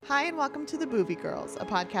Hi, and welcome to the Boovie Girls, a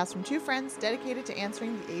podcast from two friends dedicated to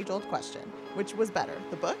answering the age-old question, which was better,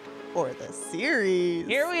 the book or the series?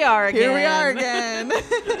 Here we are again.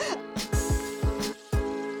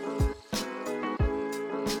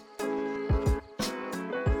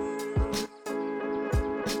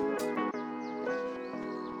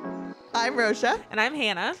 I'm Rosha. And I'm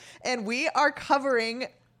Hannah. And we are covering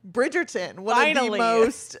Bridgerton, one Finally. of the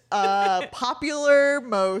most popular,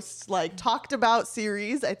 most talked about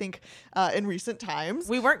series, I think, in recent times.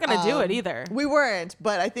 We weren't going to do it either. We weren't,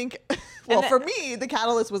 but I think, for me, the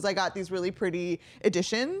catalyst was I got these really pretty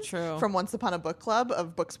editions from Once Upon a Book Club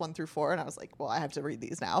of books 1 through 4, and I was like, well, I have to read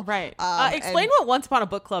these now. Right. Explain what Once Upon a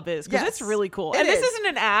Book Club is, because it's really cool. And this isn't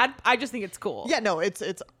an ad. I just think it's cool. Yeah, no, it's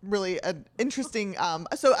really an interesting.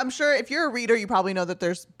 So I'm sure if you're a reader, you probably know that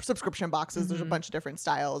there's subscription boxes. There's a bunch of different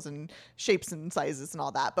styles and shapes and sizes and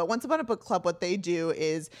all that. But Once Upon a Book Club, what they do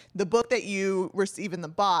is the book that you receive in the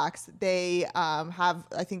box, they have,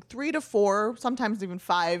 I think, 3 to 4, sometimes even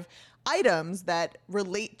 5 items that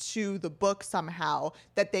relate to the book somehow,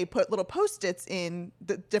 that they put little post-its in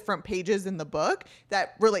the different pages in the book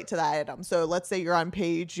that relate to that item. So let's say you're on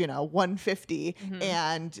page 150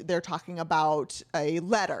 and they're talking about a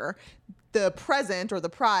letter. The present or the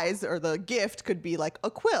prize or the gift could be like a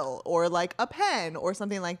quill or like a pen or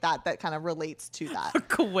something like that kind of relates to that. A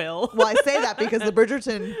quill. Well, I say that because the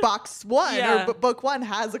Bridgerton box 1 or book 1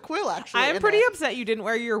 has a quill actually. I'm pretty upset you didn't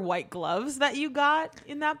wear your white gloves that you got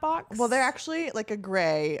in that box. Well, they're actually like a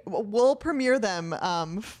gray. We'll premiere them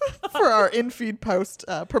for our in-feed post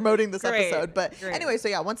promoting this episode. But anyway, so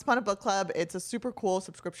yeah, Once Upon a Book Club. It's a super cool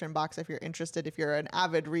subscription box if you're interested, if you're an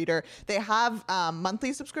avid reader. They have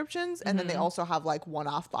monthly subscriptions and then they also have like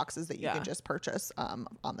one-off boxes that you can just purchase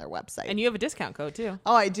on their website. And you have a discount code too.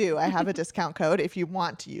 Oh, I do. I have a discount code. If you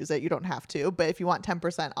want to use it, you don't have to. But if you want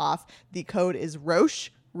 10% off, the code is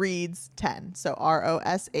Rosh Reads 10. So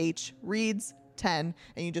ROSH Reads 10.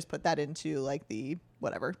 And you just put that into like the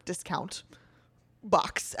whatever discount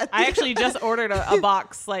box. I actually just ordered a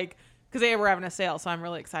box because they were having a sale. So I'm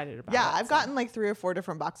really excited about it. Yeah, I've gotten like 3 or 4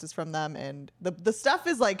 different boxes from them. And the stuff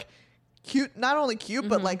is like cute, not only cute,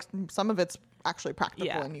 but like some of it's actually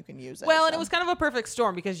practical and you can use it. Well, and it was kind of a perfect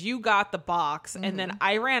storm because you got the box and then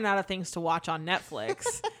I ran out of things to watch on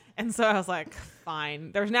Netflix. And so I was like,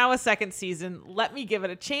 fine, there's now a second season. Let me give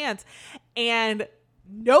it a chance. And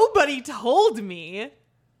nobody told me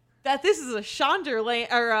that this is a Shondaland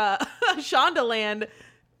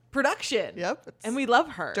production. Yep. And we love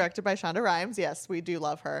her. Directed by Shonda Rhimes. Yes, we do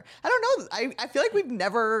love her. I don't know. I feel like we've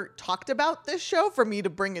never talked about this show for me to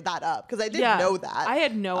bring that up because I didn't know that. I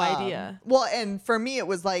had no idea. Well, and for me, it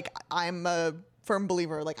was like I'm a firm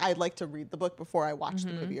believer. Like I'd like to read the book before I watch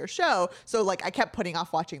the movie or show. So like I kept putting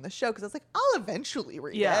off watching the show because I was like, I'll eventually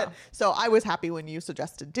read it. So I was happy when you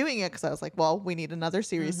suggested doing it because I was like, well, we need another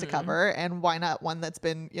series to cover, and why not one that's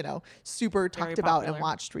been super talked about and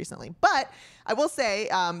watched recently. But I will say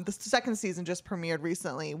the second season just premiered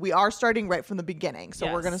recently. We are starting right from the beginning.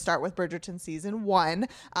 So we're going to start with Bridgerton season 1,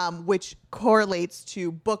 which correlates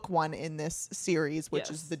to book 1 in this series, which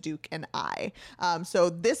is The Duke and I. So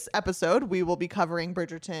this episode, we will be covering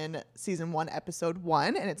Bridgerton season 1, episode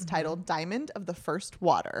 1, and it's titled Diamond of the First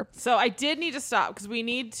Water. So I did need to stop because we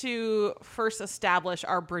need to first establish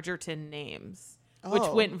our Bridgerton names, which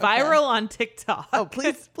went viral on TikTok. Oh,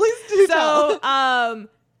 please do tell. So,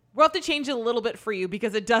 we'll have to change it a little bit for you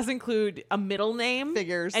because it does include a middle name.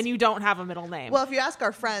 Figures. And you don't have a middle name. Well, if you ask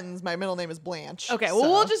our friends, my middle name is Blanche. Okay, well,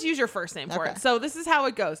 we'll just use your first name for it. So this is how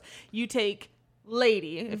it goes. You take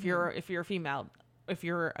Lady, if you're a female. If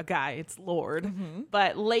you're a guy, it's Lord.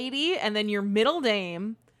 But Lady, and then your middle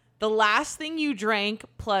name, the last thing you drank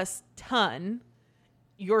plus ton,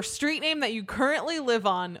 your street name that you currently live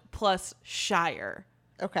on plus Shire.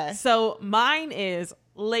 Okay. So mine is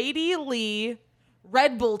Lady Lee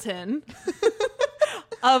Redbolton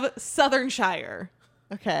of Southern Shire.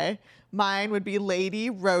 Okay. Mine would be Lady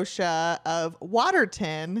Rosha of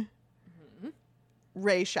Waterton,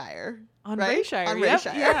 Rayshire. On right? Rayshire. On Yep,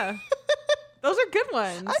 Rayshire. yeah. Those are good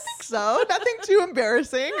ones. I think so. Nothing too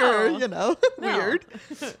embarrassing or, weird.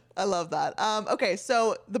 I love that. Okay,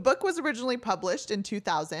 so the book was originally published in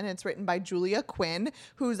 2000. It's written by Julia Quinn,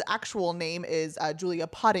 whose actual name is Julia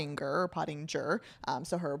Pottinger.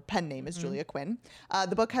 So her pen name is Julia Quinn.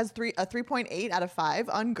 The book has a 3.8 out of 5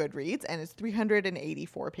 on Goodreads, and it's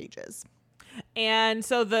 384 pages. And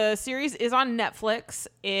so the series is on Netflix.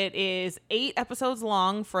 It is 8 episodes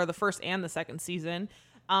long for the first and the second season.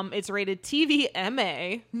 It's rated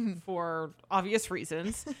TVMA for obvious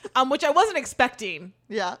reasons, which I wasn't expecting.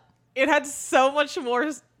 Yeah. It had so much more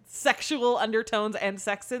sexual undertones and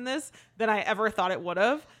sex in this than I ever thought it would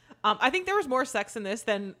have. I think there was more sex in this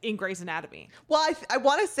than in Grey's Anatomy. Well, I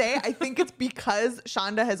want to say, I think it's because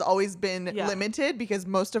Shonda has always been limited because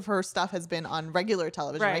most of her stuff has been on regular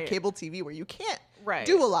television, like cable TV, where you can't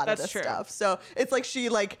do a lot of this stuff. So it's like she,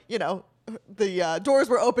 like, you know, the doors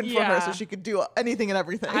were open for her so she could do anything and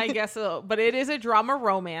everything. I guess so. But it is a drama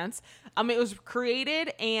romance. It was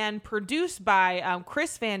created and produced by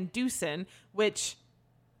Chris Van Dusen, which,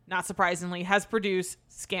 not surprisingly, has produced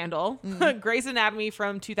Scandal, Grey's Anatomy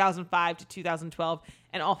from 2005 to 2012,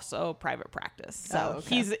 and also Private Practice. So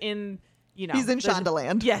he's in, you know. He's in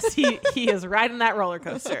Shondaland. Yes, he is riding that roller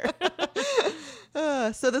coaster.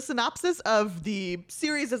 So the synopsis of the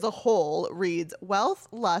series as a whole reads: wealth,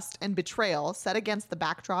 lust, and betrayal set against the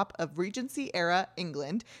backdrop of Regency-era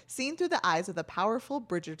England, seen through the eyes of the powerful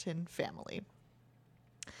Bridgerton family.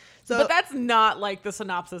 So, but that's not like the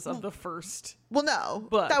synopsis of the first. Well, no,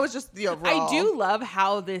 book. That was just the overall. I do love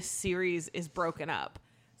how this series is broken up.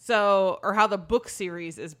 So, or how the book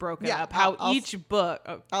series is broken up. How each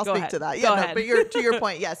book. I'll speak to that. Yeah, no, but to your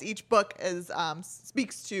point, yes, each book is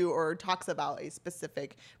speaks to or talks about a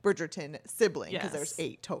specific Bridgerton sibling because there's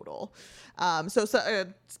 8 total. So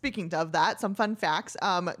speaking of that, some fun facts.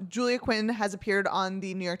 Julia Quinn has appeared on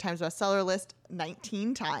the New York Times bestseller list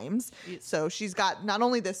 19 times. So she's got not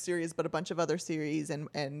only this series, but a bunch of other series and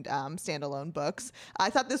standalone books. I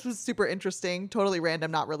thought this was super interesting, totally random,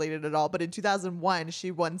 not related at all. But in 2001, she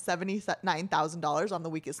won $79,000 on The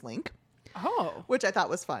Weakest Link. Oh. Which I thought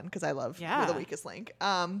was fun because I love The Weakest Link.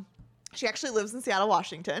 She actually lives in Seattle,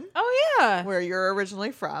 Washington. Oh, yeah. Where you're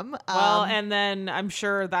originally from. Well, and then I'm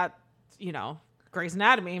sure that, you know, Grey's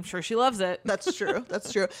Anatomy, I'm sure she loves it. That's true.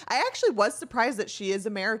 That's true. I actually was surprised that she is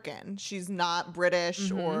American. She's not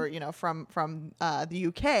British or, you know, from the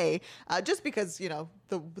UK, just because, you know,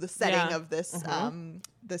 the setting of this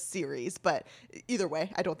this series. But either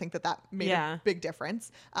way, I don't think that made a big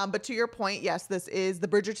difference. But to your point, yes, this is the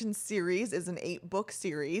Bridgerton series is an 8-book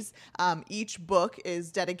series. Each book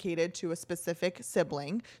is dedicated to a specific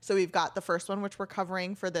sibling. So we've got the first one, which we're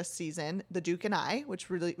covering for this season, The Duke and I, which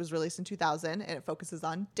was released in 2000, and it focuses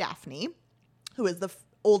on Daphne, who is the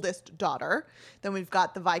oldest daughter. Then we've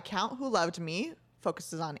got The Viscount Who Loved Me,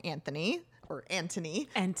 focuses on Anthony,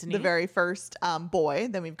 the very first boy.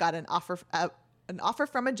 Then we've got An Offer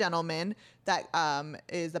from a Gentleman that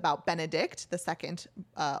is about Benedict, the second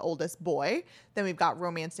oldest boy. Then we've got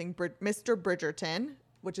Romancing Mr. Bridgerton,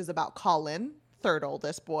 which is about Colin, third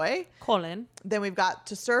oldest boy. Then we've got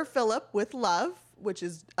To Sir Philip with Love, which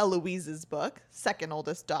is Eloise's book, second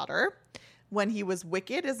oldest daughter. When He Was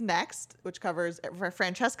Wicked is next, which covers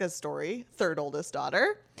Francesca's story, third oldest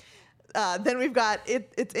daughter. Then we've got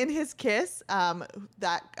It's in His Kiss,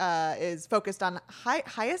 that is focused on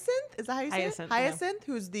Hyacinth. Is that how you say it? Hyacinth,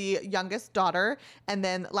 who's the youngest daughter. And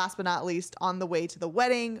then last but not least, On the Way to the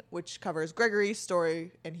Wedding, which covers Gregory's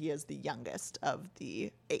story, and he is the youngest of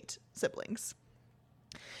the 8 siblings.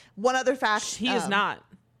 One other fact. He is not.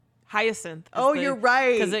 Hyacinth. You're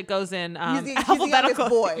right. Because it goes in he's alphabetical. The youngest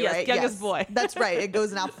boy, right? Youngest boy. That's right. It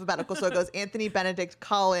goes in alphabetical. So it goes Anthony, Benedict,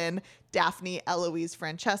 Colin, Daphne, Eloise,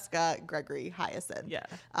 Francesca, Gregory, Hyacinth. Yeah.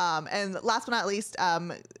 And last but not least,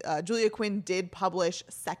 Julia Quinn did publish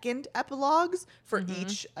second epilogues for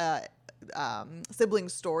each sibling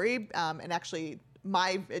story. And actually,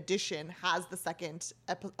 my edition has the second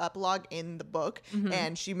epilogue in the book.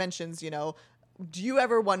 And she mentions, you know, do you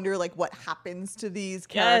ever wonder like what happens to these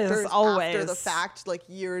characters after the fact, like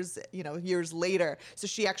years later? So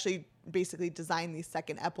she actually basically designed these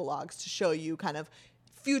second epilogues to show you kind of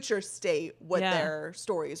future state what their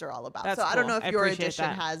stories are all about. That's so cool. I don't know if your edition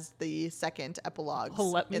has the second epilogues.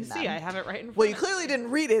 Let me see. I have it right in front. Well, you clearly didn't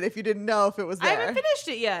read it if you didn't know if it was there. I haven't finished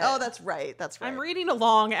it yet. Oh, that's right. I'm reading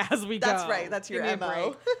along as we go. That's right. That's your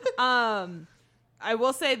MO. I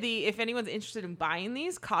will say if anyone's interested in buying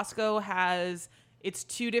these, Costco has it's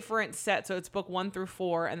 2 different sets. So it's book 1 through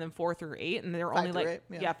 4 and then 4 through 8. And they're only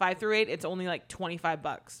like 5 through 8. It's only like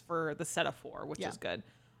 $25 for the set of 4, which is good.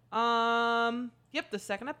 Yep, the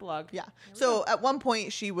second epilogue. Yeah. So at one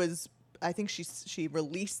point I think she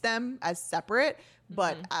released them as separate,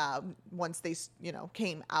 but once they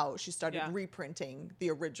came out, she started reprinting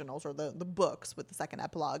the originals or the books with the second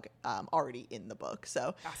epilogue already in the book.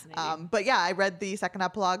 So, but yeah, I read the second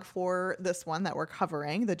epilogue for this one that we're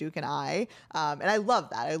covering, The Duke and I, and I love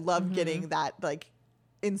that. I love getting that like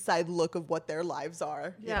inside look of what their lives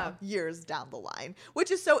are years down the line,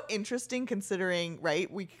 which is so interesting considering, right,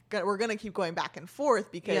 we're going to keep going back and forth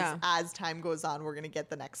because as time goes on, we're going to get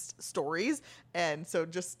the next stories. And so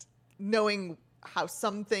just knowing how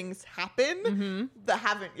some things happen that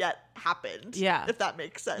haven't yet happened. Yeah. If that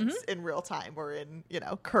makes sense in real time or in,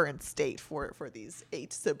 current state for these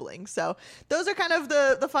 8 siblings. So those are kind of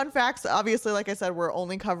the fun facts. Obviously, like I said, we're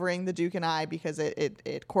only covering The Duke and I because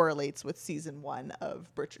it correlates with season 1 of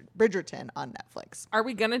Bridgerton on Netflix. Are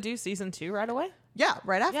we going to do season 2 right away? Yeah,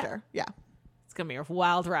 right after. Yeah. It's going to be a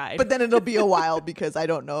wild ride. But then it'll be a while because I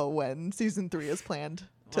don't know when season 3 is planned.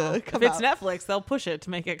 If it's Netflix, they'll push it to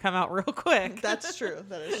make it come out real quick. That's true.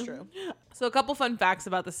 That is true. So a couple fun facts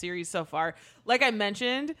about the series so far. Like I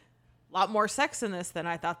mentioned, a lot more sex in this than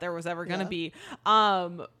I thought there was ever going to be.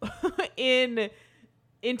 In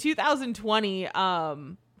 2020,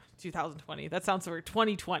 2020, that sounds weird,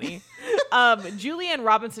 2020, Julianne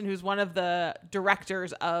Robinson, who's one of the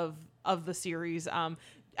directors of the series,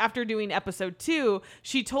 after doing episode 2,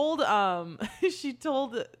 she told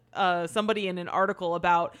somebody in an article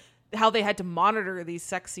about how they had to monitor these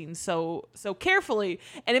sex scenes so carefully.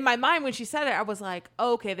 And in my mind, when she said it, I was like,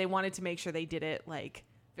 oh, okay, they wanted to make sure they did it like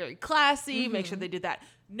very classy, make sure they did that.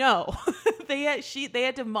 No, they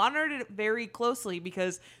had to monitor it very closely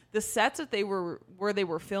because the sets that they were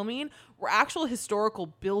filming were actual historical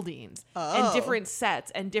buildings and different sets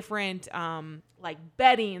and different like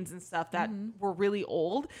beddings and stuff that were really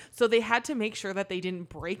old. So they had to make sure that they didn't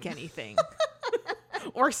break anything.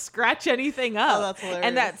 Or scratch anything up. Oh, that's hilarious.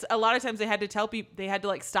 And that's a lot of times they had to tell people, they had to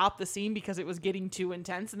like stop the scene because it was getting too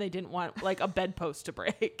intense and they didn't want like a bedpost to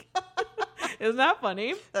break. Isn't that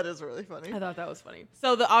funny? That is really funny. I thought that was funny.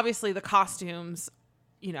 So obviously the costumes,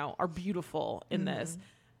 are beautiful in this.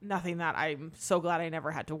 Nothing that I'm so glad I never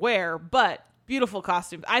had to wear, but beautiful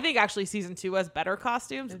costumes. I think actually season 2 has better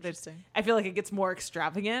costumes. Interesting. I feel like it gets more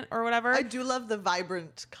extravagant or whatever. I do love the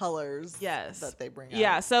vibrant colors that they bring out.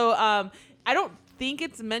 Yeah. So I don't think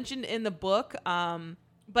it's mentioned in the book,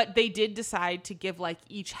 but they did decide to give like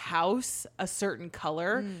each house a certain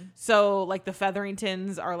color. So like the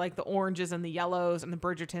Featheringtons are like the oranges and the yellows, and the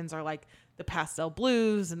Bridgertons are like the pastel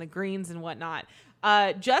blues and the greens and whatnot.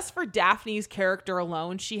 Just for Daphne's character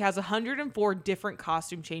alone, she has 104 different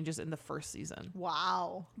costume changes in the first season.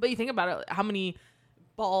 Wow. But you think about it, how many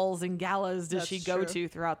balls and galas does she go to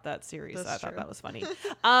throughout that series? So I thought that was funny.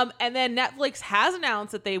 And then Netflix has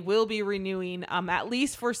announced that they will be renewing at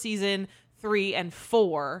least for season 3 and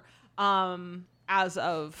 4 as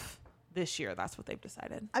of this year. That's what they've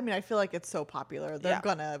decided. I mean, I feel like it's so popular. They're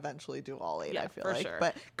gonna eventually do all 8, I feel like. Sure.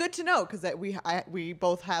 But good to know because we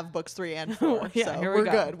both have books 3 and 4. Yeah, so here we we're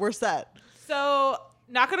go. good. We're set. So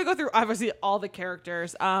not going to go through obviously all the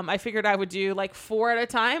characters. I figured I would do like 4 at a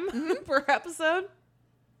time per episode.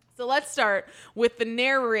 So let's start with the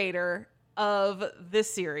narrator of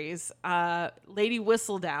this series. Lady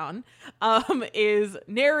Whistledown is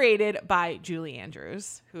narrated by Julie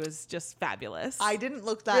Andrews, who is just fabulous. I didn't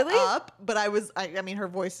look that up, but I mean, her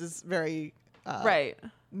voice is very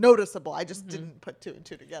noticeable. I just didn't put 2 and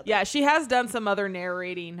 2 together. Yeah, she has done some other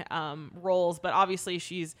narrating roles, but obviously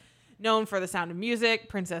she's known for The Sound of Music,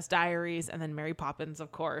 Princess Diaries, and then Mary Poppins,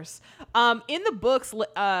 of course. In the books,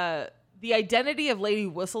 the identity of Lady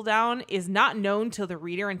Whistledown is not known to the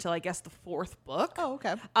reader until I guess the 4th book. Oh,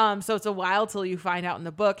 okay. So it's a while till you find out in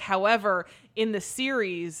the book. However, in the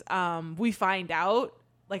series, we find out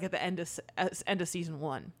like at the end of season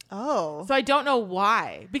 1. Oh. So I don't know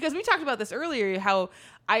why, because we talked about this earlier, how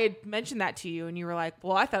I had mentioned that to you and you were like,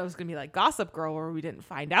 well, I thought it was going to be like Gossip Girl where we didn't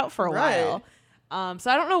find out for a while.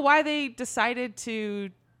 So I don't know why they decided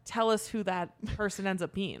to tell us who that person ends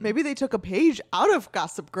up being. Maybe they took a page out of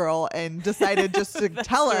Gossip Girl and decided just to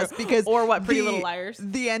tell us because or what Pretty Little Liars.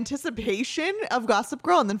 The anticipation of Gossip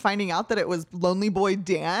Girl and then finding out that it was Lonely Boy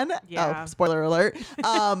Dan. Yeah. Oh, spoiler alert.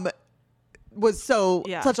 Was such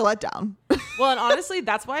a letdown. Well, and honestly,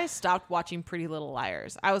 that's why I stopped watching Pretty Little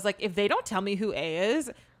Liars. I was like, if they don't tell me who A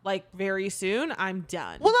is, like very soon, I'm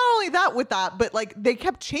done. Well, not only that with that, but like they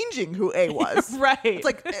kept changing who A was. Right. It's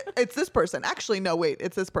like, it's this person. Actually, no, wait,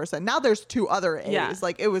 it's this person. Now there's 2 other A's. Yeah.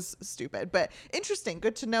 Like it was stupid, but interesting.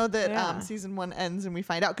 Good to know that season 1 ends and we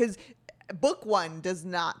find out because book 1 does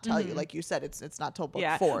not tell you, like you said, it's not till book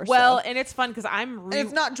 4. Well, so. and it's fun because And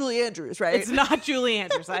it's not Julie Andrews, right? It's not Julie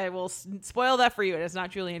Andrews. I will spoil that for you. It is not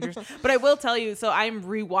Julie Andrews. But I will tell you, so I'm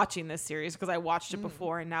rewatching this series because I watched it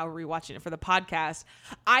before and now rewatching it for the podcast.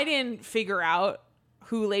 I didn't figure out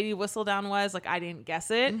who Lady Whistledown was. Like I didn't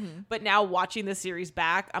guess it. But now watching the series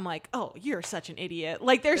back, I'm like, oh, you're such an idiot.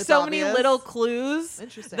 Like there's so obvious. Many little clues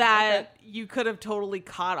that Okay. you could have totally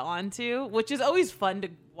caught on to, which is always fun to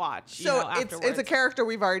watch. So it's a character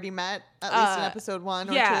we've already met at least in episode 1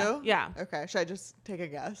 or 2. Yeah. Okay. Should I just take a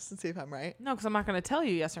guess and see if I'm right? No, because I'm not going to tell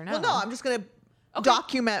you yes or no. Well, no, I'm just gonna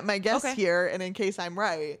document my guess Okay. here, and in case I'm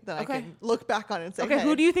right, then I can look back on it and say, okay, hey.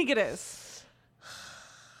 who do you think it is?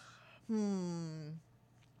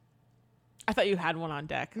 I thought you had one on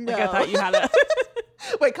deck. No. Like I thought you had a.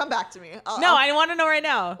 Wait, come back to me. I want to know right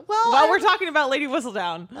now. Well, while we're talking about Lady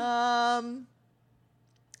Whistledown.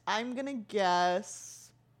 I'm gonna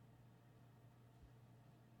guess.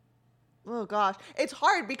 Oh gosh, it's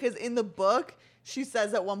hard because in the book she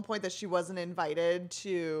says at one point that she wasn't invited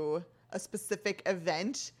to a specific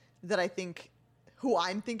event that I think who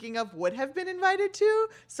I'm thinking of would have been invited to.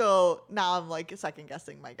 So now I'm like second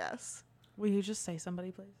guessing my guess. Will you just say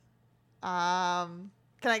somebody, please? Can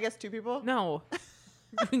I guess two people? No.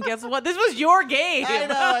 Guess what? This was your game.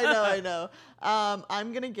 I know.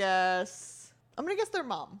 I'm gonna guess their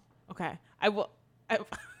mom. Okay. I will.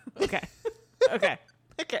 Okay. Okay.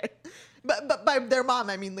 Okay. But by their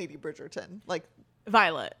mom, I mean Lady Bridgerton, like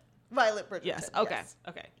Violet Bridgerton. Yes. Okay. Yes.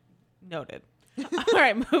 Okay. Noted. All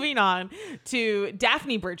right. Moving on to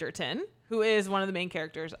Daphne Bridgerton, who is one of the main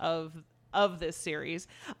characters of this series,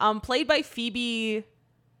 played by Phoebe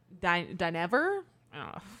Dynevor. I don't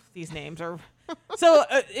know. These names are so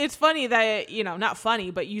it's funny that, not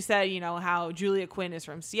funny, but you said, how Julia Quinn is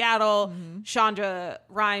from Seattle. Shonda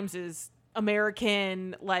Rhimes is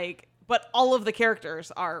American, but all of the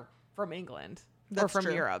characters are from England or from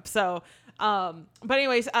true. Europe. So, but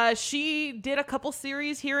anyways, she did a couple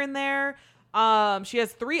series here and there. She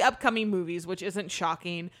has 3 upcoming movies, which isn't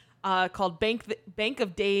shocking, called Bank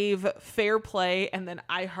of Dave, Fair Play, and then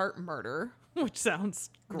I Heart Murder. Which sounds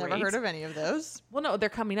great. Never heard of any of those. Well, no, they're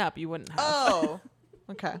coming up. You wouldn't have. Oh,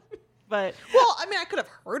 okay. But I could have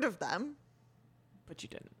heard of them, but you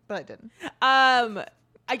didn't. but I didn't.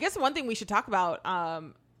 I guess one thing we should talk about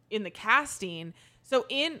in the casting. So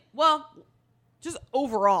just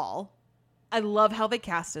overall, I love how they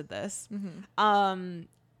casted this.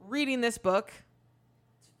 Reading this book,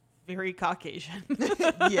 very Caucasian.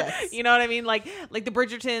 Yes. You know what I mean? Like the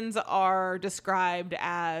Bridgertons are described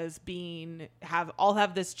as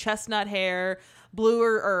have this chestnut hair, blue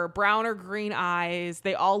or brown or green eyes.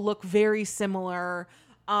 They all look very similar.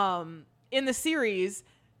 In the series,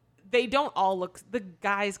 they don't all look, the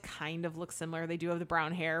guys kind of look similar. They do have the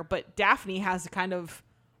brown hair, but Daphne has kind of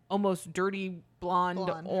almost dirty blonde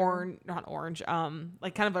orange, not orange,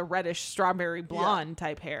 like kind of a reddish strawberry blonde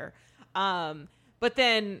type hair. But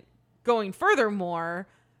then going furthermore,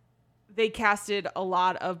 they casted a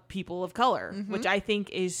lot of people of color, which I think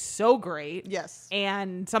is so great. Yes.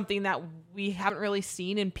 And something that we haven't really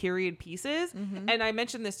seen in period pieces. And I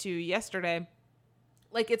mentioned this to you yesterday.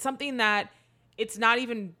 Like, it's something that it's not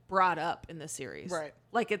even brought up in the series. Right.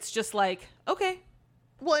 Like, it's just like, okay.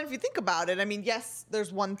 Well, and if you think about it, I mean, yes,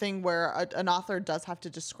 there's one thing where an author does have to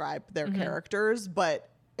describe their characters, but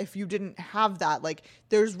if you didn't have that, like,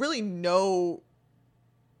 there's really no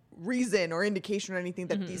reason or indication or anything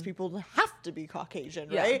that these people have to be Caucasian,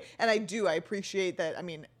 right? And I appreciate that. I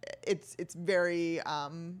mean, it's very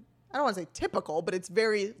I don't want to say typical, but it's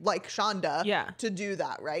very like Shonda to do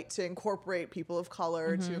that, right? To incorporate people of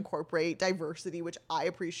color, to incorporate diversity, which I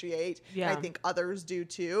appreciate. And I think others do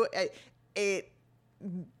too. It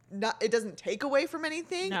doesn't take away from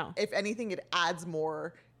anything. No. If anything, it adds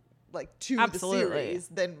more to the series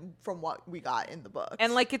than from what we got in the books.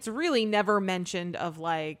 And it's really never mentioned of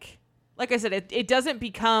like I said, it doesn't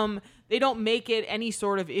become, they don't make it any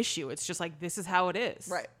sort of issue. It's just like, this is how it is.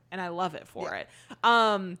 Right. And I love it for it.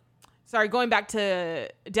 Sorry, going back to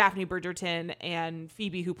Daphne Bridgerton and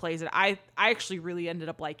Phoebe who plays it, I actually really ended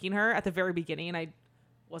up liking her at the very beginning, and I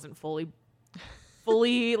wasn't fully into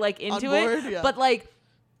board, it. But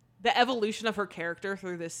the evolution of her character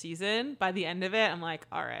through this season, by the end of it, I'm like,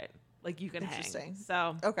 all right. You can hang.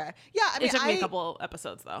 So okay, yeah. I mean, it took me a couple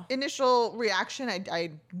episodes though. Initial reaction, I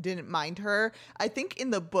didn't mind her. I think in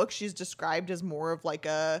the book she's described as more of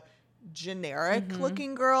a generic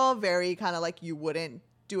looking girl, very kind of you wouldn't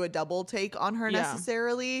do a double take on her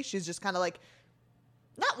necessarily. She's just kind of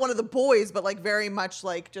not one of the boys, but very much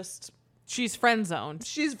just. She's friend zoned.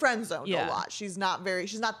 She's friend zoned a lot. She's not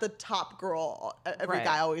the top girl every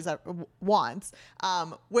guy always wants.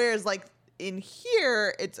 Whereas in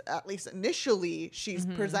here, it's at least initially she's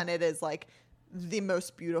presented as the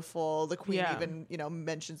most beautiful. The queen even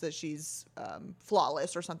mentions that she's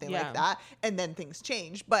flawless or something like that, and then things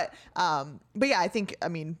change. But yeah, I think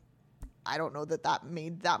I don't know that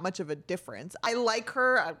made that much of a difference. I like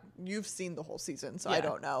her. You've seen the whole season, so I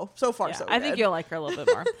don't know. So far, so good. I think you'll like her a little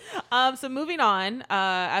bit more. So moving on,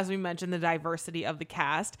 as we mentioned, the diversity of the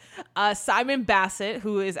cast. Simon Bassett,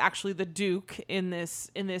 who is actually the Duke in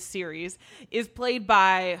this series, is played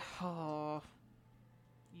by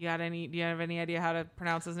Do you have any idea how to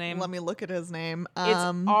pronounce his name? Let me look at his name. It's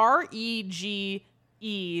Rege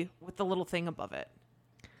with the little thing above it.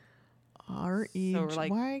 Reg. So like,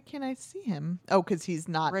 why can't I see him? Oh, because he's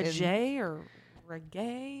not Reggae or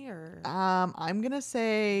Reggae or I'm gonna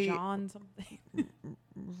say John something.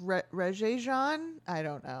 Reggae Jean. I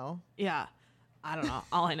don't know. Yeah. I don't know.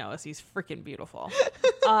 All I know is he's freaking beautiful.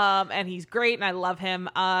 And he's great and I love him.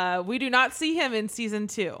 We do not see him in season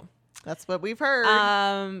 2. That's what we've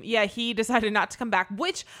heard. Yeah, he decided not to come back,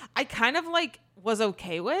 which I kind of like was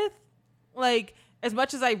okay with. Like, as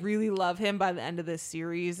much as I really love him by the end of this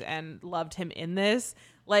series and loved him in this,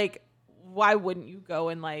 like, why wouldn't you go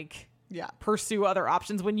and like pursue other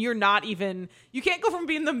options when you're not even, you can't go from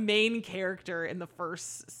being the main character in the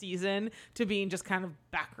first season to being just kind of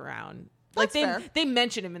background. Like they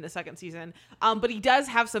mention him in the second season, but he does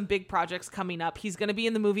have some big projects coming up. He's going to be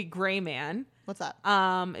in the movie Gray Man. What's that?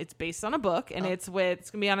 It's based on a book, and it's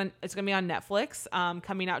gonna be on Netflix.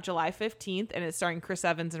 Coming out July 15th, and it's starring Chris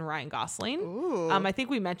Evans and Ryan Gosling. Ooh. I think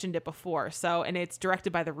we mentioned it before. So, and it's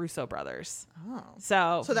directed by the Russo brothers. Oh,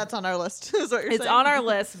 so that's on our list. Is what you're it's saying? on our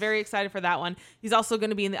list. Very excited for that one. He's also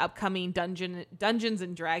going to be in the upcoming Dungeons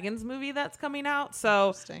and Dragons movie that's coming out.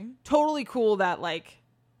 So totally cool that like.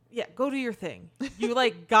 Yeah, go do your thing. You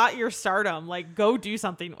like got your stardom. Like, go do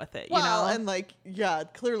something with it. Well, you know, and like, yeah,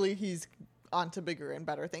 clearly he's on to bigger and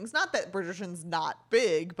better things. Not that Bridgerton's not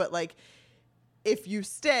big, but like, if you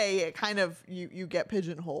stay, it kind of you get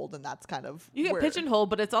pigeonholed, and that's kind of you get pigeonholed.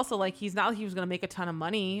 But it's also like he's not like he was going to make a ton of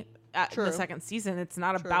money at the second season. It's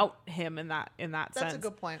not about him in that sense. That's a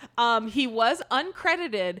good point. He was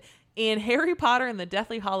uncredited in Harry Potter and the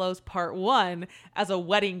Deathly Hallows Part 1 as a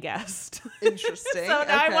wedding guest. Interesting. So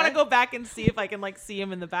now I want to go back and see if I can like see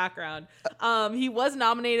him in the background. He was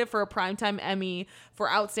nominated for a Primetime Emmy for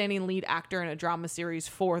Outstanding Lead Actor in a Drama Series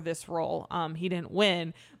for this role. He didn't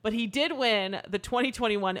win, but he did win the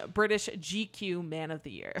 2021 British GQ Man of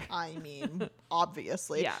the Year. I mean,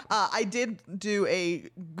 obviously. Yeah. I did do a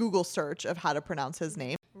Google search of how to pronounce his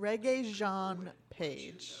name. Reggae Jean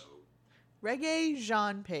Page. Reggae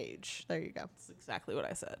Jean Page. There you go. That's exactly what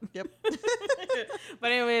I said. Yep.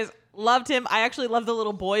 But anyways, loved him. I actually love the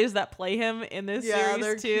little boys that play him in this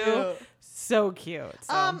series too. Cute. So cute.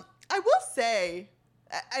 So. I will say,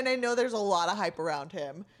 and I know there's a lot of hype around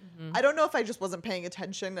him. Mm-hmm. I don't know if I just wasn't paying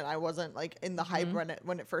attention and I wasn't like in the hype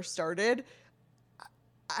when it first started.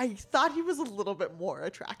 I thought he was a little bit more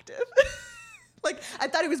attractive. Like I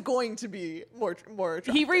thought he was going to be more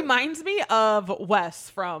attractive. He reminds me of Wes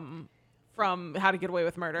from How to Get Away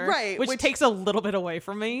with Murder, right? Which takes a little bit away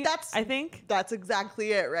from me. I think that's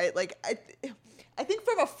exactly it, right? Like I think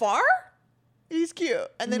from afar, he's cute,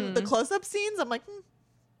 and then the close-up scenes, I'm like,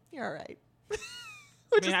 you're all right.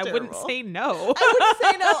 I wouldn't say no. I wouldn't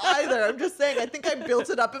say no either. I'm just saying, I think I built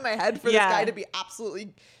it up in my head for this guy to be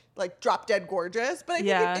absolutely like drop dead gorgeous, but I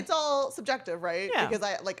think it's all subjective, right? Yeah.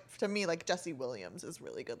 Because to me, like Jesse Williams is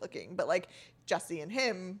really good looking, but like Jesse and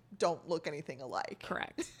him don't look anything alike.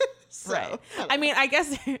 Correct. So, right. I mean, I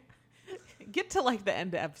guess get to like the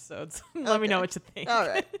end of episodes. Let me know what you think. All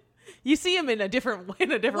right. You see him in a different way.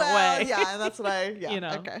 Yeah, and that's what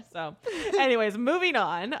okay. So anyways, moving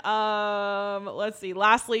on. Let's see.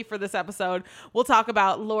 Lastly, for this episode, we'll talk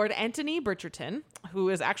about Lord Anthony Bridgerton, who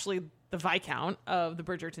is actually the Viscount of the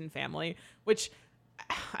Bridgerton family, which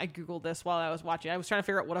I Googled this while I was watching. I was trying to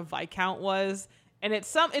figure out what a Viscount was. And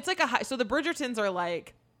it's like a high, so the Bridgertons are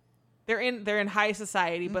like, they're in high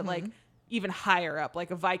society, but like even higher up,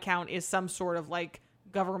 like a Viscount is some sort of like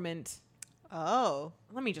government. Oh,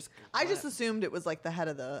 I just assumed it was like the head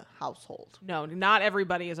of the household. No, not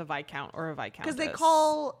everybody is a Viscount or a Viscountess. Because they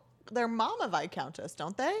call their mom a Viscountess,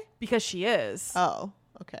 don't they? Because she is. Oh,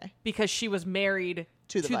 okay. Because she was married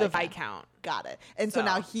to the Viscount. Got it. And so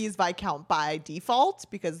now he's Viscount by default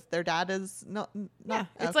because their dad is not. Yeah,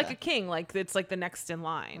 it's like a king. Like it's like the next in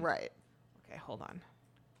line. Right. Okay, hold on.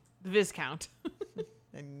 The Viscount.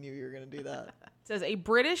 I knew you were going to do that. It says a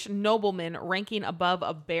British nobleman ranking above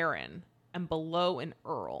a baron and below an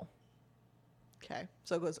earl. Okay.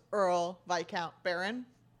 So it goes Earl, Viscount, Baron.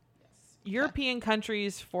 Yes. European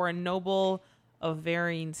countries for a noble of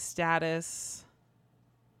varying status.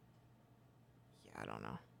 Yeah, I don't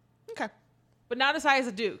know. Okay. But not as high as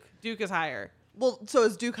a duke. Duke is higher. Well, so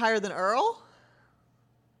is Duke higher than Earl?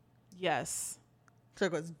 Yes. So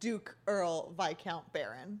it goes Duke, Earl, Viscount,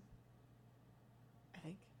 Baron. I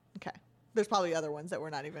think. Okay. There's probably other ones that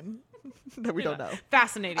we're not even that we don't know.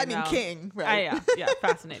 Fascinating. I mean, king, right? Yeah,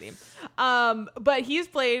 fascinating. But he's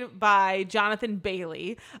played by Jonathan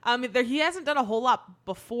Bailey. He hasn't done a whole lot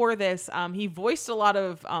before this. He voiced a lot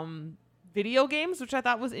of video games, which I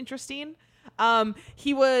thought was interesting.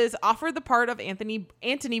 He was offered the part of Anthony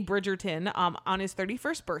Bridgerton on his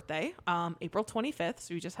 31st birthday, April 25th.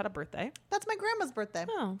 So he just had a birthday. That's my grandma's birthday.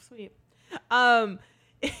 Oh, sweet. And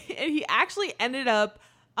he actually ended up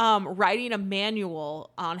writing a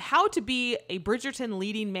manual on how to be a Bridgerton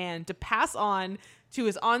leading man to pass on to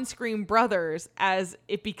his on-screen brothers as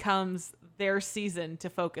it becomes their season to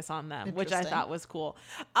focus on them, which I thought was cool.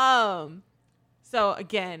 So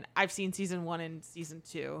again, I've seen season 1 and season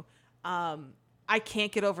 2. I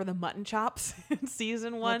can't get over the mutton chops in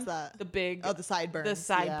season 1. What's that? The sideburns. The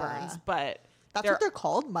sideburns, but that's what they're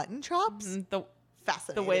called, mutton chops.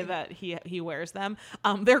 Fascinating. The way that he wears them.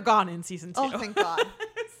 They're gone in season 2. Oh, thank God.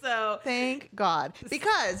 So thank God,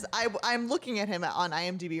 because I'm looking at him on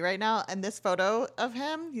IMDb right now, and this photo of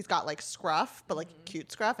him, he's got like scruff, but like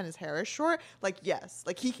cute scruff, and his hair is short. Like, yes,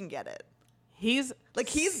 like he can get it. He's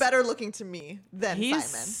better looking to me than Simon.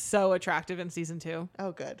 He's so attractive in season 2.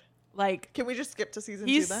 Oh, good. Like, can we just skip to season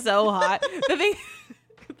 2 then? He's so hot. The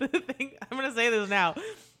thing, I'm going to say this now.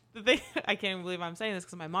 The thing, I can't believe I'm saying this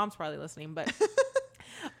because my mom's probably listening, but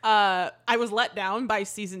I was let down by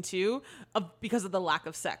season 2 because of the lack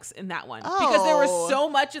of sex in that one. Oh. Because there was so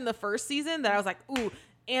much in the first season that I was like, ooh,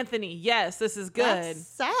 Anthony, yes, this is good. That's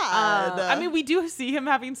sad. I mean, we do see him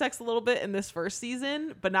having sex a little bit in this first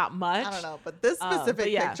season, but not much. I don't know, but this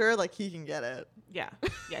specific picture, like, he can get it. Yeah,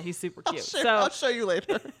 he's super cute. I'll show you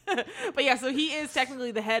later. But yeah, so he is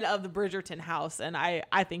technically the head of the Bridgerton house, and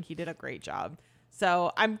I think he did a great job.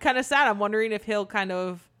 So I'm kind of sad. I'm wondering if he'll kind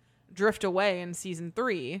of drift away in season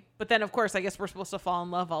 3. But then, of course, I guess we're supposed to fall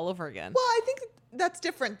in love all over again. Well, I think that's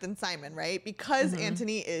different than Simon, right? Because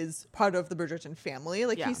Anthony is part of the Bridgerton family.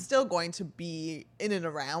 Like, he's still going to be in and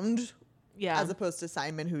around. Yeah. As opposed to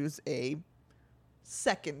Simon, who's a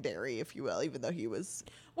secondary, if you will, even though he was...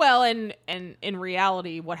 Well, and in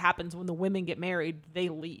reality, what happens when the women get married, they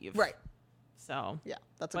leave. Right. So... Yeah,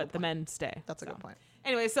 that's a good point. But the men stay. That's a good point.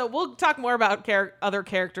 Anyway, so we'll talk more about other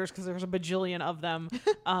characters because there's a bajillion of them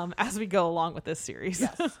as we go along with this series.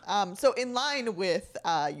 Yes. So in line with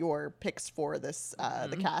your picks for this,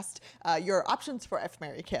 the cast, your options for F,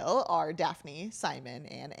 Marry, Kill are Daphne, Simon,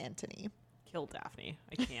 and Anthony. Kill Daphne.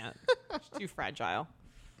 I can't. She's too fragile.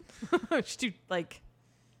 She's too, like,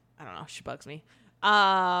 I don't know. She bugs me.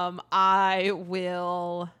 I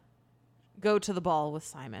will go to the ball with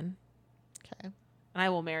Simon. Okay. And I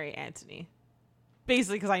will marry Anthony.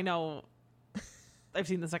 Basically, because I know I've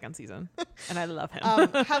seen the second season and I love him.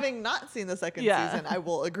 Having not seen the second season, I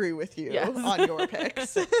will agree with you on your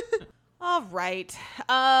picks. All right. So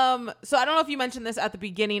I don't know if you mentioned this at the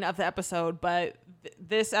beginning of the episode, but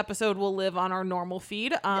this episode will live on our normal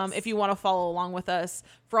feed. If you want to follow along with us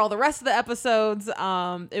for all the rest of the episodes,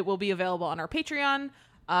 it will be available on our Patreon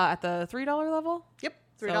at the $3 level. Yep.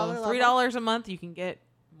 $3 a month. You can get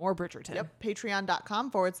more Bridgerton. Yep.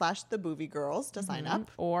 Patreon.com/the Boovie Girls to sign up.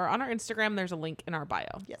 Or on our Instagram, there's a link in our bio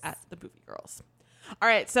at the Boovie Girls. All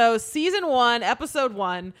right. So season 1, episode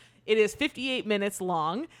 1, it is 58 minutes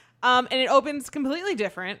long. And it opens completely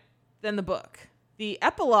different than the book. The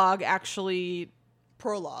epilogue actually...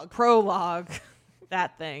 Prologue.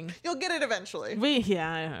 That thing. You'll get it eventually.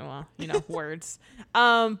 Words.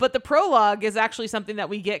 But the prologue is actually something that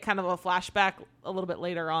we get kind of a flashback a little bit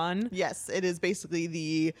later on. Yes, it is basically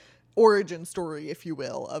the origin story, if you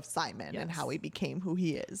will, of Simon and how he became who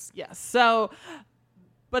he is. Yes. So,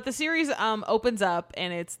 but the series opens up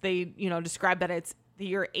and they describe that it's the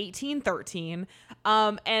year 1813,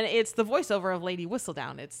 and it's the voiceover of Lady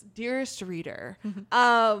Whistledown. It's Dearest Reader.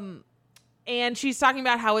 And she's talking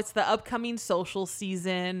about how it's the upcoming social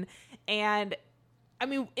season. And I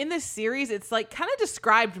mean, in this series, it's like kind of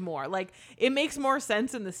described more. Like, it makes more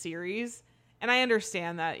sense in the series. And I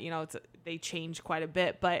understand that, they change quite a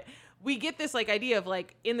bit. But we get this like idea of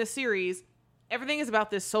like in the series, everything is about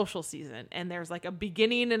this social season. And there's like a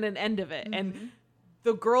beginning and an end of it. And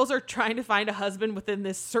the girls are trying to find a husband within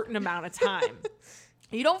this certain amount of time.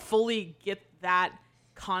 You don't fully get that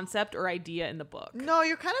concept or idea in the book. No,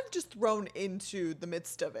 you're kind of just thrown into the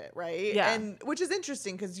midst of it, right? Yeah. And which is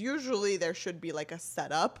interesting because usually there should be like a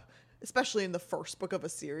setup, especially in the first book of a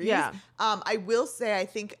series. Yeah. I will say I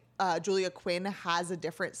think Julia Quinn has a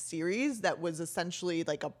different series that was essentially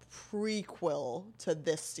like a prequel to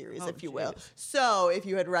this series, if you will. So if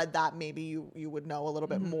you had read that, maybe you would know a little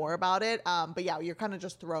bit more about it. But yeah, you're kind of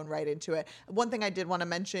just thrown right into it. One thing I did want to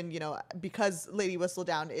mention, because Lady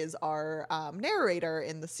Whistledown is our narrator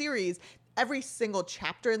in the series, every single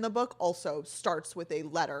chapter in the book also starts with a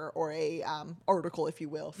letter or a article, if you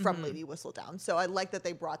will, from Lady Whistledown. So I like that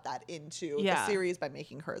they brought that into the series by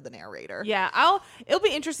making her the narrator. Yeah, it'll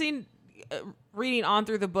be interesting reading on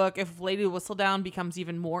through the book if Lady Whistledown becomes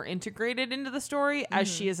even more integrated into the story as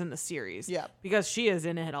she is in the series. Yeah. Because she is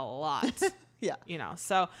in it a lot. Yeah. You know,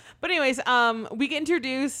 so, but anyways, we get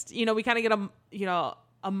introduced, you know, we kind of get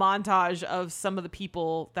a montage of some of the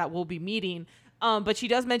people that we'll be meeting. But she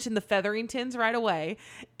does mention the Featheringtons right away.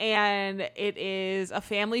 And it is a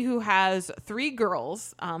family who has 3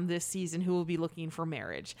 girls this season who will be looking for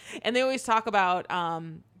marriage. And they always talk about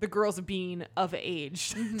the girls being of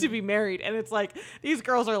age to be married. And it's like, these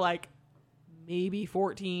girls are like maybe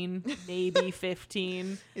 14, maybe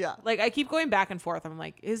 15. Yeah. Like, I keep going back and forth. I'm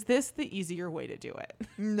like, is this the easier way to do it?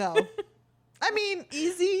 No. I mean,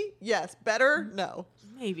 easy, yes. Better, no.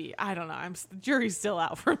 Maybe. I don't know. The jury's still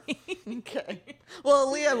out for me. Okay.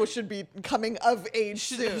 Well, Leah should be coming of age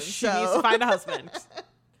soon. She needs to find a husband.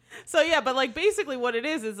 So, yeah, but, like, basically what it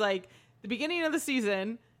is like the beginning of the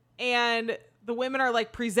season, and the women are,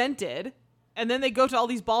 like, presented, and then they go to all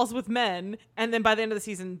these balls with men, and then by the end of the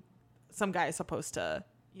season, some guy is supposed to,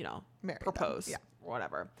 you know, propose. Yeah. Or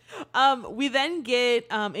whatever. We then get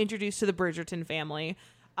introduced to the Bridgerton family.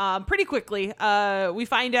 Pretty quickly, we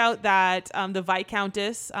find out that the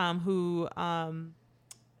Viscountess, who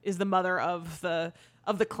is the mother of the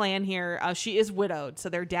clan here, she is widowed, so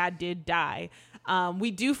their dad did die.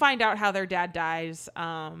 We do find out how their dad dies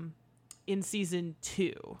in season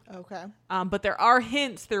 2. Okay. But there are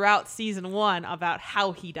hints throughout season 1 about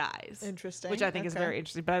how he dies. Interesting. Which I think is very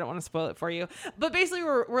interesting, but I don't want to spoil it for you. But basically,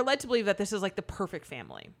 we're led to believe that this is like the perfect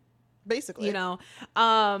family. Basically, you know,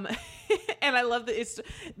 and I love that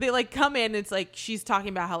they like come in. It's like she's talking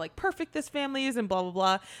about how like perfect this family is and blah blah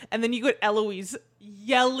blah, and then you get Eloise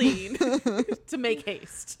yelling to make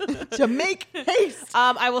haste. To make haste.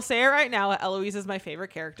 I will say it right now. Eloise is my favorite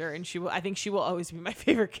character, and I think she will always be my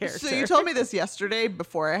favorite character. So you told me this yesterday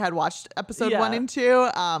before I had watched episode 1 and 2,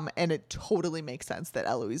 and it totally makes sense that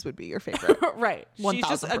Eloise would be your favorite. Right. 1000%. She's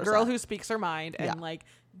just a girl who speaks her mind and like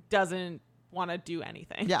doesn't want to do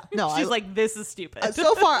anything. Yeah, no, she's like, this is stupid.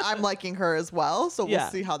 So far I'm liking her as well, so we'll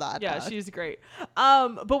see how that she's great.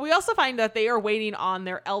 But we also find that they are waiting on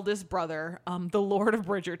their eldest brother, the Lord of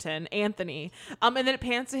Bridgerton, Anthony, and then it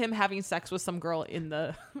pans to him having sex with some girl in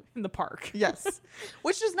the park. Yes,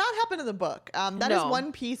 which does not happen in the book. That is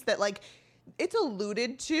one piece that like it's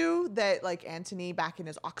alluded to, that like Anthony back in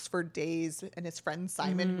his Oxford days and his friend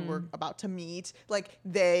Simon, who we're about to meet, like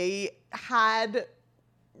they had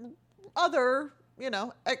other, you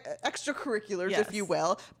know, extracurriculars, if you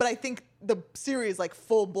will, but I think the series like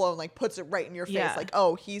full blown like puts it right in your face, like,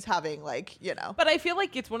 oh, he's having like, you know. But I feel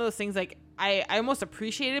like it's one of those things like I almost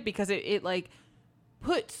appreciate it because it like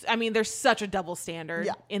puts, I mean, there's such a double standard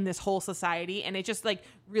in this whole society, and it just like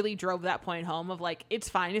really drove that point home of like, it's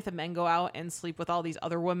fine if the men go out and sleep with all these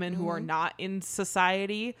other women who are not in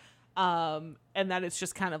society, and that it's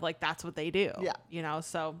just kind of like that's what they do, you know,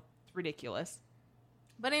 so it's ridiculous.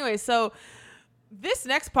 But anyway, so this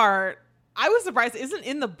next part, I was surprised isn't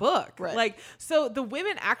in the book. Right. Like, so the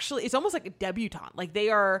women actually, it's almost like a debutante. Like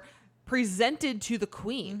they are presented to the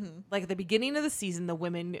queen. Like at the beginning of the season, the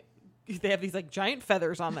women, they have these like giant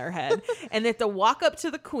feathers on their head and they have to walk up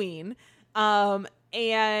to the queen. Or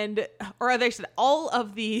they said all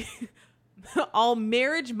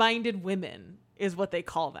marriage-minded women is what they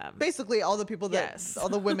call them. Basically all the people that, all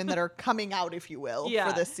the women that are coming out, if you will,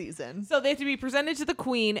 for this season. So they have to be presented to the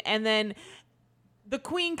queen, and then the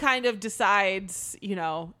queen kind of decides, you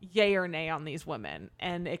know, yay or nay on these women,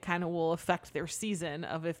 and it kind of will affect their season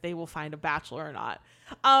of if they will find a bachelor or not.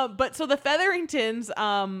 But so the Featheringtons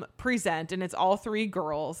present, and it's all 3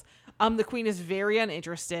 girls. The queen is very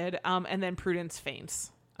uninterested, and then Prudence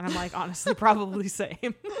faints. And I'm like, honestly, probably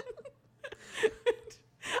same.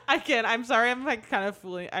 I'm sorry. I'm like kind of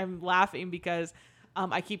fooling. I'm laughing because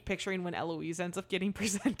I keep picturing when Eloise ends up getting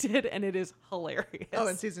presented, and it is hilarious. Oh,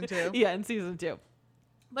 in season 2? Yeah, in season 2.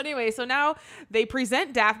 But anyway, so now they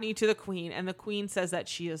present Daphne to the queen, and the queen says that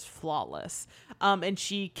she is flawless. And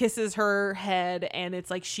she kisses her head, and it's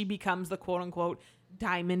like she becomes the quote unquote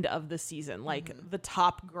diamond of the season, like the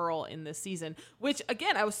top girl in this season, which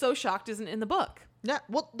again, I was so shocked isn't in the book. Yeah,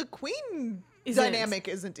 well, the queen dynamic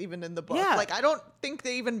isn't even in the book. Yeah. Like, I don't think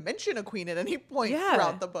they even mention a queen at any point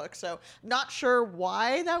throughout the book. So, not sure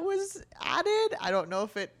why that was added. I don't know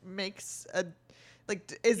if it makes a,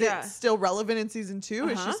 like, is it still relevant in season 2?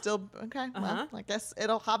 Is she still, okay, well, I guess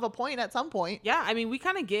it'll have a point at some point. Yeah, I mean, we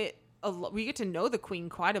kind of get to know the queen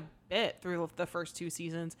quite a bit through the first 2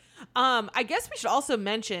 seasons. I guess we should also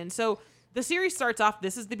mention, so the series starts off,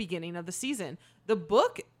 this is the beginning of the season. The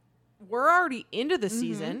book, we're already into the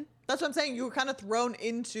season. That's what I'm saying. You were kind of thrown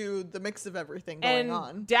into the mix of everything going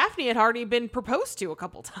on. Daphne had already been proposed to a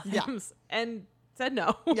couple times. Yeah. And said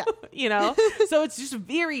no. Yeah. You know? So it's just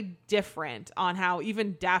very different on how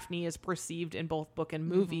even Daphne is perceived in both book and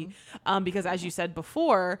movie. Because as you said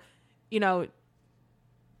before, you know,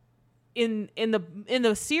 in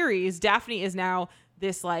the series, Daphne is now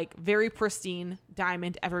this like very pristine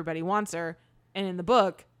diamond, everybody wants her. And in the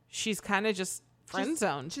book, she's kind of just friend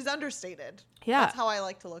zoned. She's understated. Yeah. That's how I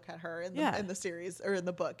like to look at her in the series or in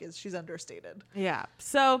the book, is she's understated. Yeah.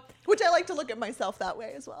 So, which I like to look at myself that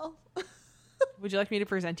way as well. Would you like me to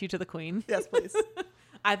present you to the queen? Yes, please.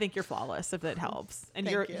 I think you're flawless, if it helps. And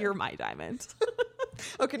you're my diamond.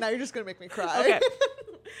 Okay, now you're just going to make me cry. Okay.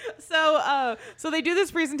 So they do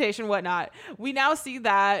this presentation, whatnot. We now see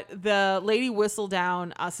that the Lady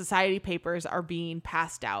Whistledown society papers are being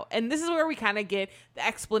passed out. And this is where we kind of get the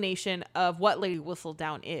explanation of what Lady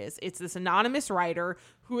Whistledown is. It's this anonymous writer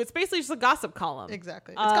who it's basically just a gossip column.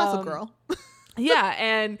 Exactly. It's Gossip Girl. Yeah,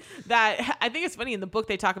 and that I think it's funny in the book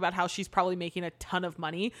they talk about how she's probably making a ton of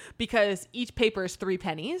money because each paper is 3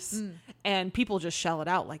 pennies and people just shell it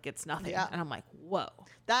out like it's nothing. Yeah. And I'm like, whoa.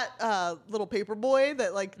 That little paper boy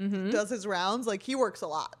that like does his rounds, like he works a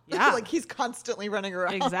lot. Yeah. Like he's constantly running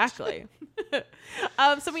around. Exactly.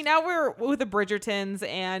 So we're with the Bridgertons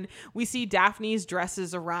and we see Daphne's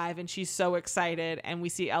dresses arrive and she's so excited, and we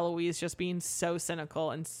see Eloise just being so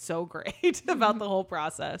cynical and so great about the whole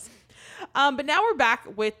process. But now we're back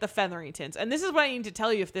with the Featheringtons, and this is what I need to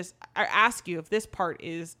tell you ask you if this part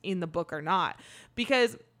is in the book or not,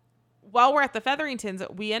 because while we're at the Featheringtons,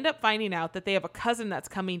 we end up finding out that they have a cousin that's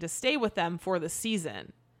coming to stay with them for the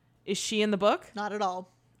season. Is she in the book? Not at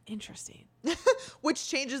all. Interesting. Which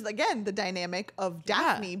changes, again, the dynamic of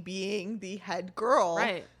Daphne being the head girl.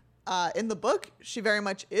 Right. In the book, she very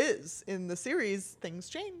much is. In the series, things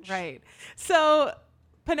change. Right. So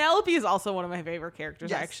Penelope is also one of my favorite characters.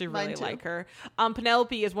 Yes, I actually really too. like her.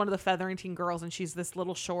 Penelope is one of the Featherington girls, and she's this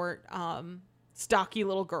little short, stocky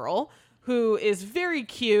little girl who is very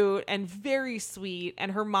cute and very sweet,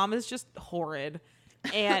 and her mom is just horrid.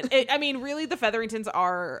 And really, the Featheringtons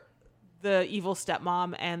are the evil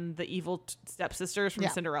stepmom and the evil stepsisters from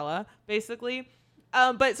Cinderella, basically.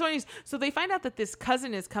 But so they find out that this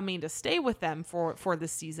cousin is coming to stay with them for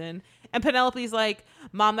this season, and Penelope's like,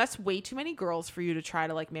 "Mom, that's way too many girls for you to try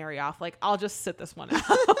to like marry off. Like, I'll just sit this one out."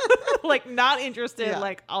 Like, not interested. Yeah.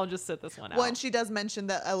 Like, I'll just sit this one out. Well, and she does mention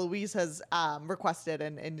that Eloise has requested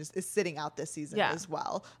and is sitting out this season as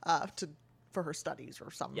well for her studies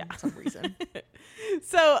or some reason.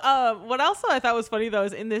 So what also I thought was funny, though,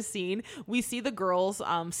 is in this scene, we see the girls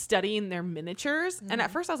studying their miniatures. Mm-hmm. And at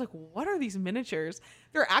first I was like, what are these miniatures?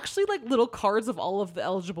 They're actually like little cards of all of the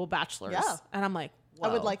eligible bachelors. Yeah. And I'm like, whoa.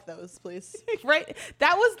 I would like those, please. Right?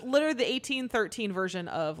 That was literally the 1813 version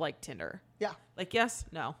of like Tinder. Yeah. Like, yes,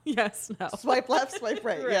 no, yes, no. Swipe left, swipe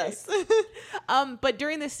right. Yes. But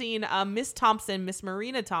during the scene, Miss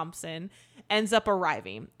Marina Thompson ends up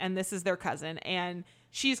arriving, and this is their cousin, and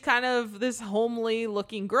she's kind of this homely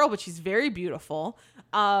looking girl, but she's very beautiful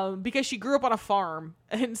because she grew up on a farm.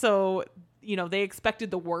 And so, they expected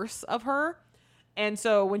the worst of her. And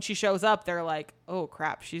so when she shows up, they're like, oh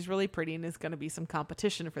crap, she's really pretty and is going to be some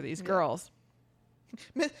competition for these girls.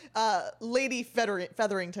 Lady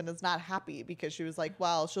Featherington is not happy because she was like,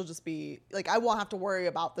 well, she'll just be like, I won't have to worry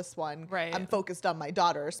about this one. Right. I'm focused on my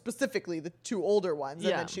daughter, specifically the 2 older ones.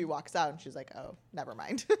 And then she walks out and she's like, oh, never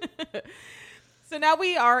mind. So now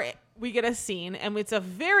we get a scene, and it's a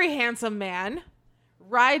very handsome man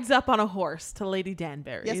rides up on a horse to Lady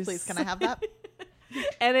Danbury's. Yes, please. Can I have that?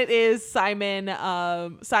 And it is Simon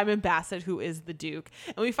Bassett, who is the Duke.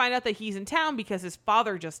 And we find out that he's in town because his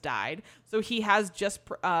father just died. So he has just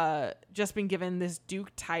been given this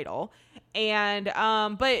Duke title. And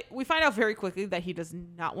but we find out very quickly that he does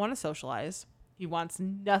not want to socialize. He wants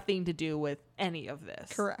nothing to do with any of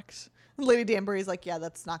this. Correct. Lady Danbury's like, yeah,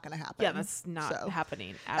 that's not going to happen. Yeah, that's not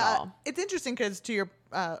happening at all. It's interesting because to your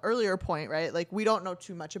earlier point, right? Like, we don't know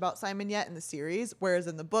too much about Simon yet in the series, whereas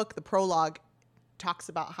in the book, the prologue talks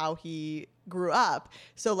about how he grew up.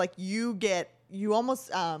 So like you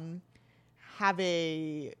almost have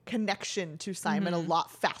a connection to Simon a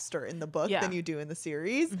lot faster in the book than you do in the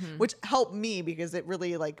series, which helped me because it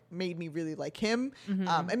really like made me really like him.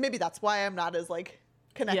 And maybe that's why I'm not as like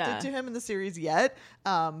connected to him in the series yet.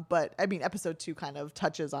 But I mean, episode 2 kind of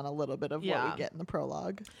touches on a little bit of what we get in the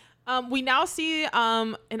prologue. We now see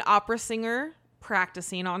an opera singer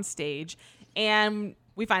practicing on stage, and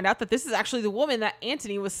we find out that this is actually the woman that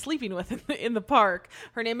Antony was sleeping with in the park.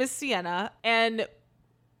 Her name is Sienna. And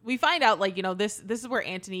we find out, like, this is where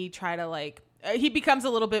Antony he becomes a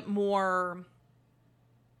little bit more,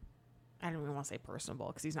 I don't even want to say personable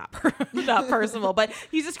because he's not not personable, but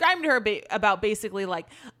he's describing to her about basically like,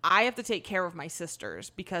 I have to take care of my sisters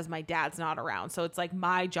because my dad's not around. So it's like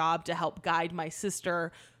my job to help guide my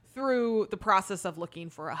sister through the process of looking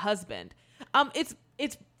for a husband. It's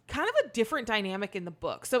kind of a different dynamic in the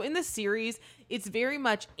book. So in the series, it's very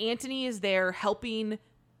much Antony is there helping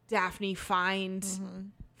Daphne find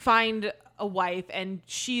a wife, and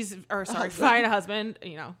find a husband,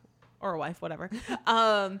 you know, or a wife, whatever.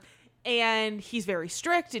 And he's very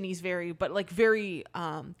strict, and he's very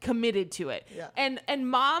committed to it. Yeah. And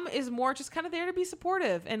mom is more just kind of there to be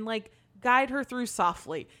supportive and like guide her through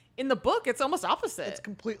softly. In the book, it's almost opposite. It's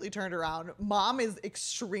completely turned around. Mom is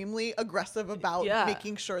extremely aggressive about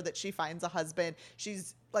making sure that she finds a husband.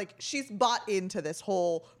 She's bought into this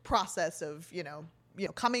whole process of, you know,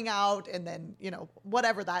 coming out, and then, you know,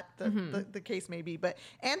 whatever the case may be. But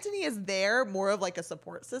Antony is there more of like a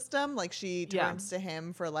support system. Like she turns to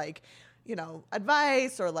him for like, you know,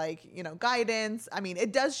 advice or like, you know, guidance. I mean,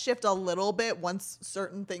 it does shift a little bit once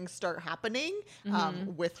certain things start happening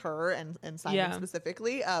with her and Simon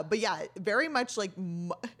specifically. But yeah, very much like,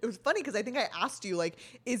 it was funny because I think I asked you, like,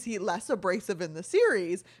 is he less abrasive in the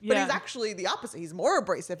series? But he's actually the opposite. He's more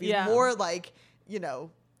abrasive. He's more like, you know,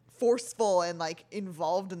 forceful and like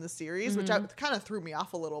involved in the series, which kind of threw me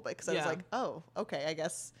off a little bit because I was like, oh, okay, I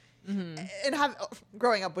guess. And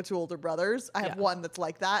growing up with two older brothers, I have one that's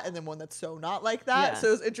like that and then one that's so not like that. So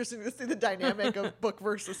it was interesting to see the dynamic of book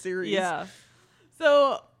versus series. Yeah.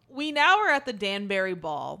 So we now are at the Danbury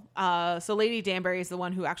Ball. So Lady Danbury is the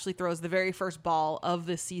one who actually throws the very first ball of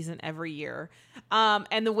this season every year.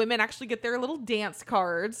 And the women actually get their little dance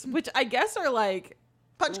cards, which I guess are like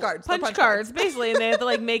punch cards, basically, and they have to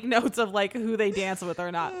like make notes of like who they dance with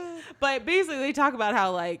or not. But basically they talk about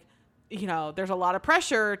how like, you know, there's a lot of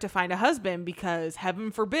pressure to find a husband because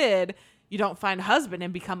heaven forbid you don't find a husband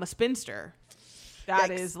and become a spinster.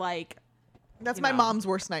 That is like, that's my mom's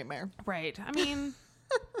worst nightmare. Right. I mean,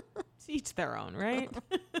 each their own, right?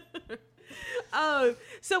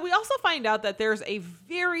 So we also find out that there's a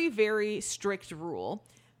very, very strict rule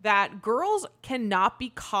that girls cannot be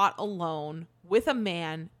caught alone with a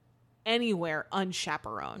man anywhere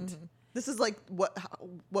unchaperoned. This is like what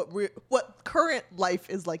current life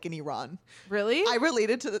is like in Iran. Really? I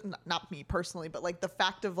related to not me personally, but like the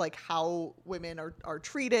fact of like how women are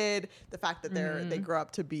treated, the fact that they grow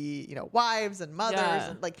up to be, you know, wives and mothers,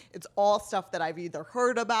 and like it's all stuff that I've either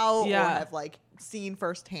heard about or have like seen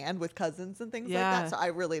firsthand with cousins and things like that. So I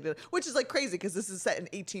related, which is like crazy because this is set in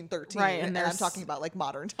 1813, right? And I'm talking about like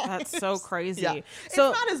modern times. That's so crazy. So it's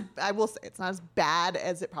not as, I will say, it's not as bad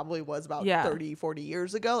as it probably was about 30, 40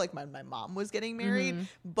 years ago. Like my mom was getting married,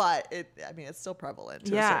 but it's still prevalent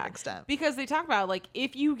to a certain extent. Because they talk about like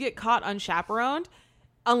if you get caught unchaperoned,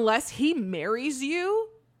 unless he marries you,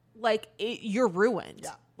 like you're ruined.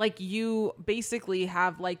 Yeah. Like you basically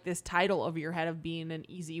have like this title over your head of being an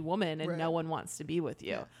easy woman and no one wants to be with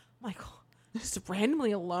you. I'm like, just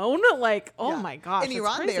randomly alone? Like, oh my gosh. In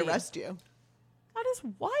Iran, they arrest you. That is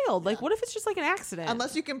wild. Like, what if it's just like an accident?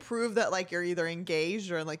 Unless you can prove that like you're either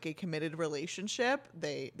engaged or in like a committed relationship,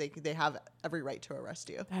 they have every right to arrest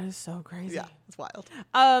you. That is so crazy. Yeah, it's wild.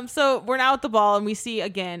 So we're now at the ball and we see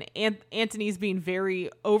again Antony's being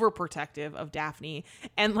very overprotective of Daphne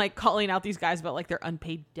and like calling out these guys about like their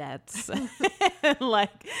unpaid debts. And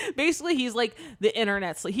like basically he's like the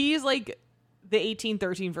internet. So he's like the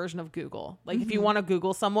 1813 version of Google. Like if you want to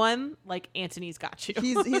Google someone, like Antony's got you.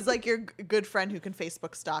 He's like your good friend who can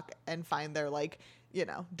Facebook stalk and find their like, you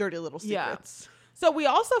know, dirty little secrets. So we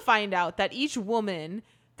also find out that each woman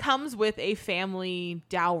comes with a family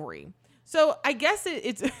dowry. So I guess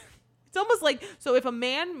it's almost like, so if a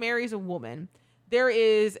man marries a woman, there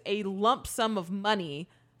is a lump sum of money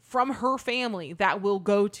from her family that will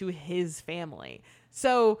go to his family.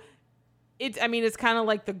 So it's kind of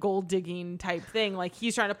like the gold digging type thing. Like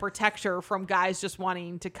he's trying to protect her from guys just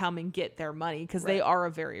wanting to come and get their money because they are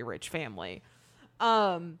a very rich family.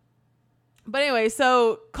 But anyway,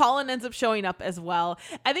 so Colin ends up showing up as well.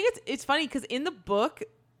 I think it's funny because in the book,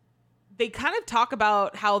 they kind of talk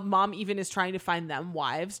about how mom even is trying to find them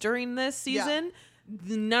wives during this season.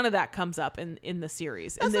 Yeah. None of that comes up in the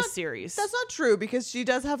series. Series. That's not true because she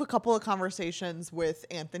does have a couple of conversations with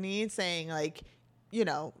Anthony saying like, you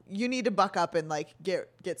know, you need to buck up and like get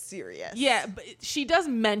serious. Yeah, but she does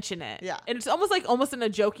mention it. Yeah. And it's almost in a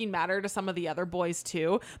joking manner to some of the other boys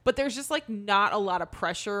too. But there's just like not a lot of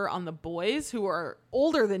pressure on the boys who are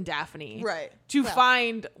older than Daphne. Right. To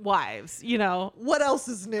find wives, you know. What else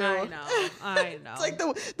is new? I know. It's like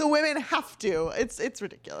the women have to. It's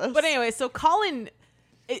ridiculous. But anyway, so Colin,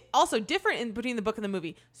 also different in between the book and the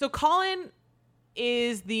movie. So Colin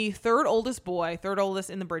is the third oldest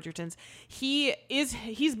in the Bridgertons.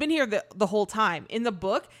 He's been here the whole time. In the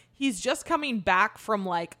book, he's just coming back from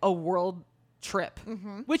like a world trip,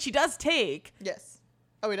 which he does take. Yes.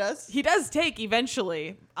 Oh, he does? He does take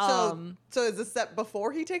eventually. So is this set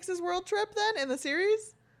before he takes his world trip then in the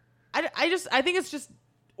series? I think it's just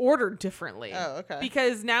ordered differently. Oh, okay.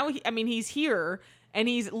 Because now he's here and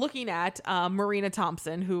he's looking at Marina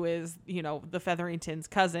Thompson, who is, the Featherington's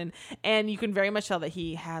cousin, and you can very much tell that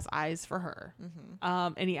he has eyes for her.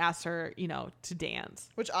 And he asks her, to dance,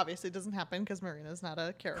 which obviously doesn't happen because Marina's not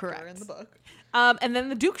a character in the book. And then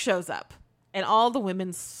the Duke shows up, and all the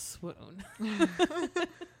women swoon.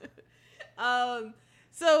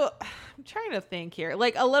 So I'm trying to think here.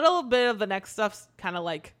 Like a little bit of the next stuff's kind of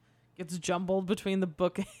like gets jumbled between the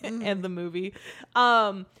book and the movie.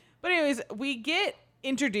 But anyways, we get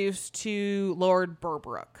introduced to Lord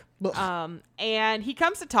Burbrook. And he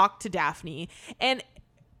comes to talk to Daphne, and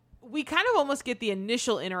we kind of almost get the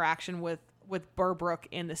initial interaction with Burbrook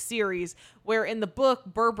in the series, where in the book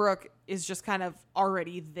Burbrook is just kind of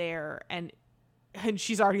already there and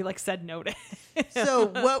she's already like said no to him. So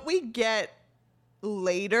what we get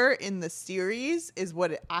later in the series is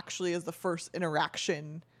what it actually is the first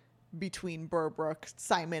interaction between Burbrook,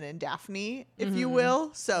 Simon, and Daphne, if you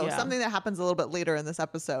will. So something that happens a little bit later in this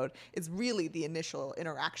episode is really the initial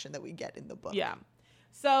interaction that we get in the book. Yeah.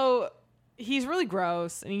 So he's really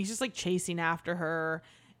gross and he's just like chasing after her.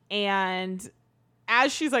 And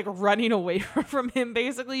as she's like running away from him,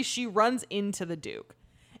 basically, she runs into the Duke.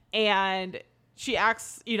 And she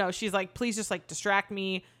acts, she's like, please just like distract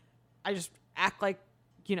me. I just act like,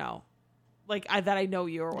 that I know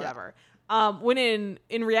you or whatever. When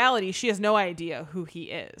in reality, she has no idea who he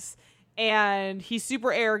is. And he's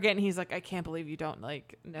super arrogant. And he's like, I can't believe you don't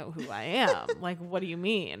like know who I am. Like, what do you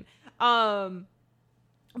mean?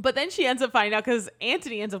 But then she ends up finding out because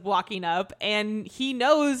Anthony ends up walking up and he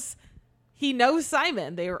knows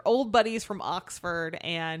Simon. They were old buddies from Oxford.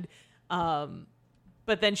 And,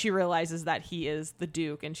 but then she realizes that he is the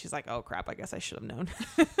Duke and she's like, oh crap, I guess I should have known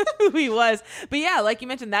who he was. But yeah, like you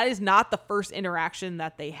mentioned, that is not the first interaction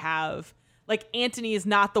that they have. Like Anthony is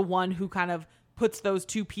not the one who kind of puts those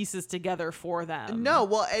two pieces together for them. No,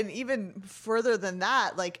 well, and even further than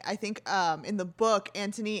that, like I think in the book,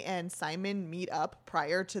 Anthony and Simon meet up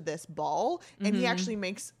prior to this ball, and he actually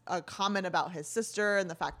makes a comment about his sister and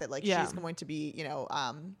the fact that like she's going to be,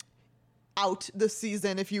 out this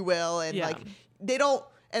season, if you will, and like they don't.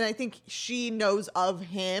 And I think she knows of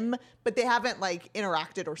him, but they haven't like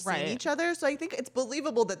interacted or seen each other. So I think it's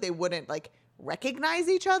believable that they wouldn't like recognize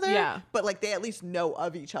each other, but like they at least know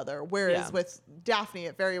of each other. Whereas with Daphne,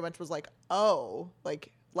 it very much was like, oh,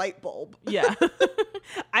 like light bulb. Yeah.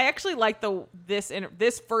 I actually like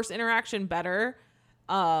this first interaction better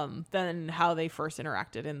than how they first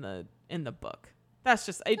interacted in the book. That's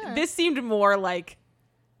just this seemed more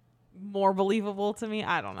believable to me.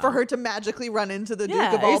 I don't know. For her to magically run into the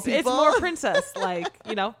Duke of all people. It's more princess like,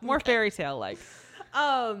 more fairy tale like.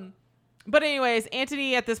 But anyways,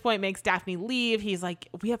 Anthony at this point makes Daphne leave. He's like,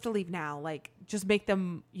 we have to leave now. Like, just make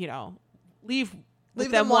them, leave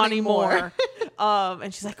them wanting more.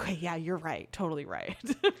 And she's like, wait, yeah, you're right. Totally right.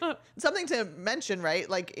 Something to mention, right?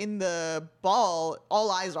 Like in the ball,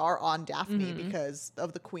 all eyes are on Daphne because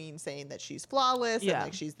of the queen saying that she's flawless and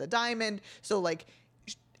like she's the diamond. So like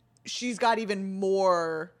she's got even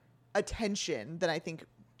more attention than I think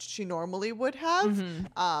she normally would have.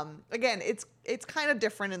 Again, it's kind of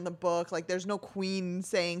different in the book. Like there's no queen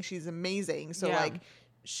saying she's amazing. So like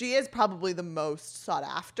she is probably the most sought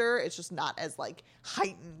after. It's just not as like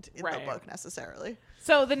heightened in the book necessarily.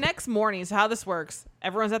 So the next morning, so how this works,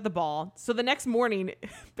 everyone's at the ball. So the next morning,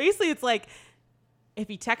 basically it's like if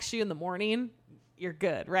he texts you in the morning, you're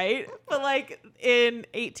good, right? But like in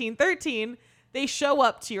 1813, they show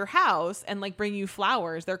up to your house and like bring you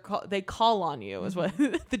flowers. They call on you is what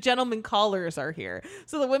the gentlemen callers are here.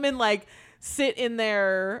 So the women like sit in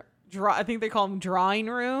their I think they call them drawing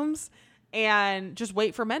rooms and just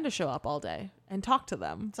wait for men to show up all day and talk to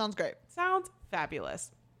them. Sounds great. Sounds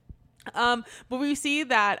fabulous. But we see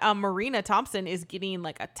that Marina Thompson is getting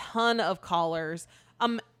like a ton of callers.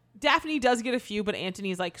 Daphne does get a few, but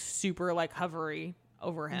Anthony's like super like hovery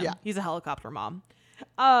over him. Yeah. He's a helicopter mom.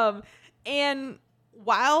 And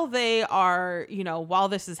while they are, while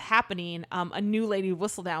this is happening, a new Lady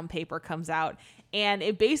Whistledown paper comes out, and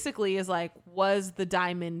it basically is like, was the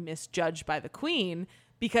diamond misjudged by the queen?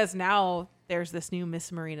 Because now there's this new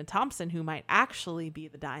Miss Marina Thompson who might actually be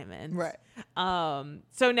the diamond. Right.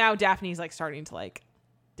 So now Daphne's like starting to like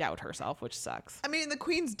doubt herself, which sucks. I mean, in the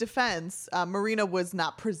queen's defense, Marina was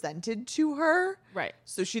not presented to her. Right.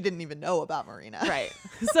 So she didn't even know about Marina. Right.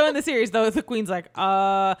 So in the series, though, the queen's like,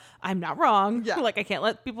 I'm not wrong. Yeah. Like, I can't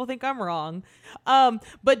let people think I'm wrong.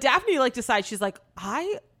 But Daphne, like, decides, she's like,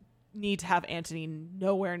 I need to have Antony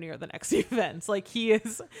nowhere near the next events. Like, he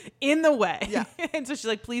is in the way. Yeah. And so she's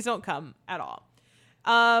like, please don't come at all.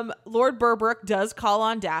 Lord Berbrook does call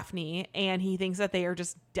on Daphne, and he thinks that they are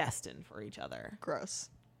just destined for each other. Gross.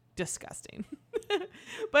 Disgusting.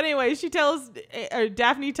 But anyway,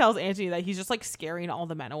 Daphne tells Antony that he's just like scaring all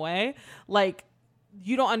the men away. Like,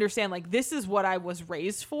 you don't understand. Like, this is what I was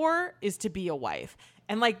raised for, is to be a wife.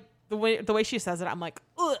 And like the way she says it, I'm like,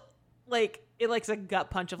 ugh. Like, it likes a gut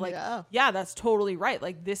punch of like, yeah, that's totally right.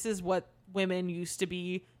 Like, this is what women used to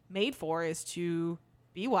be made for, is to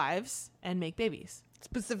be wives and make babies.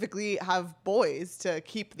 Specifically have boys to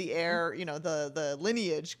keep the heir, the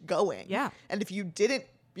lineage going. Yeah. And if you didn't,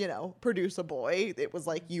 produce a boy, it was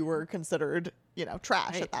like you were considered,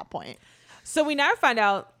 trash at that point. So we now find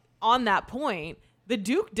out on that point, the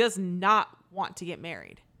Duke does not want to get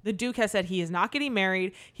married. The Duke has said he is not getting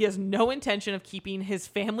married. He has no intention of keeping his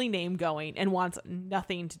family name going and wants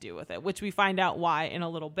nothing to do with it, which we find out why in a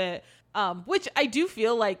little bit. Which I do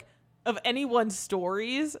feel like, of anyone's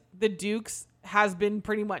stories, the Duke's has been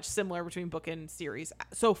pretty much similar between book and series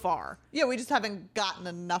so far. Yeah, we just haven't gotten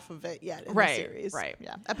enough of it yet in the series. Right.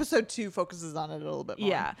 Yeah. Episode 2 focuses on it a little bit more.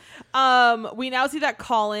 Yeah. We now see that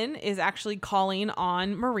Colin is actually calling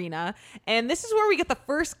on Marina, and this is where we get the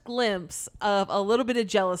first glimpse of a little bit of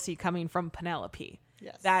jealousy coming from Penelope.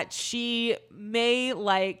 Yes. That she may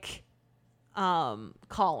like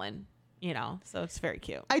Colin. So it's very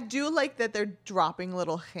cute. I do like that they're dropping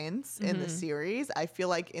little hints in the series. I feel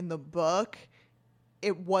like in the book,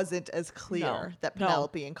 it wasn't as clear that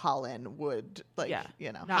Penelope and Colin would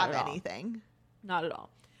have anything. Not at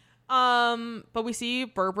all. But we see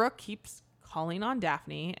Berbrook keeps calling on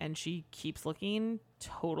Daphne, and she keeps looking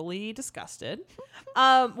totally disgusted.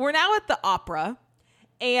 We're now at the opera,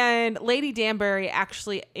 and Lady Danbury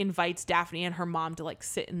actually invites Daphne and her mom to like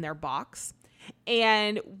sit in their box.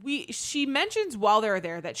 And she mentions while they're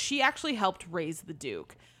there that she actually helped raise the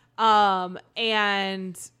Duke.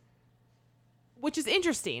 And which is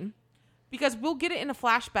interesting because we'll get it in a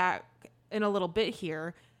flashback in a little bit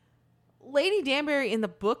here. Lady Danbury in the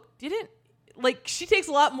book didn't she takes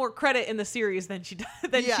a lot more credit in the series than she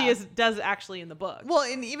does actually in the book. Well,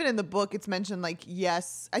 and even in the book, it's mentioned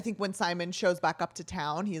yes, I think when Simon shows back up to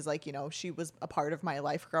town, he's like, she was a part of my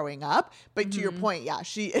life growing up. But to your point,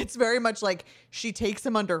 it's very much like she takes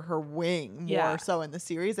him under her wing more so in the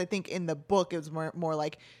series. I think in the book, it was more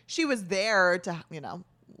like she was there to,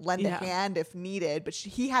 lend a hand if needed, but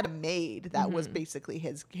he had a maid that was basically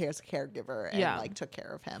his caregiver and took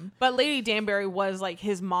care of him. But Lady Danbury was like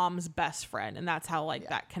his mom's best friend, and that's how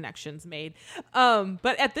that connection's made.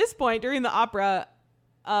 But at this point during the opera,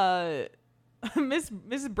 Mrs.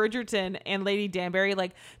 Bridgerton and Lady Danbury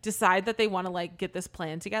decide that they want to get this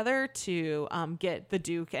plan together to get the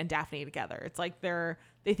Duke and Daphne together. It's like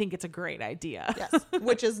they think it's a great idea. Yes,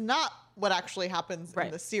 which is not what actually happens in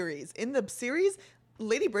the series. In the series,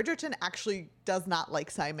 Lady Bridgerton actually does not like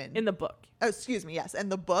Simon. In the book. Oh, excuse me. Yes. In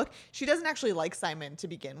the book, she doesn't actually like Simon to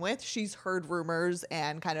begin with. She's heard rumors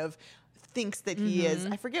and kind of thinks that he is,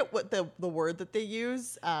 I forget what the word that they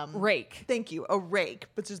use. Rake. Thank you. A rake,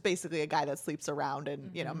 which is basically a guy that sleeps around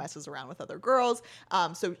and, messes around with other girls.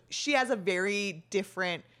 So she has a very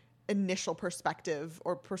different initial perspective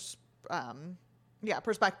or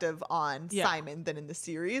perspective on Simon than in the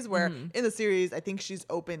series, where in the series, I think she's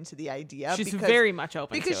open to the idea. She's very much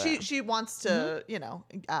open because to it. she wants to,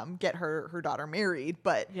 get her daughter married,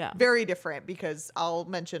 but very different because I'll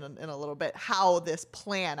mention in a little bit how this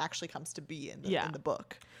plan actually comes to be in the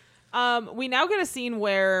book. We now get a scene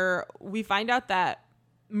where we find out that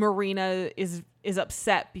Marina is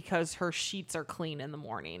upset because her sheets are clean in the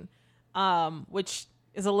morning, which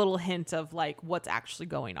is a little hint of what's actually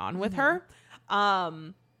going on with her.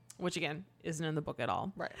 Which again isn't in the book at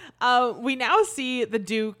all. Right. We now see the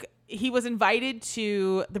Duke. He was invited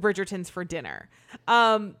to the Bridgertons for dinner.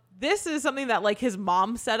 This is something that his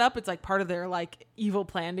mom set up. It's part of their evil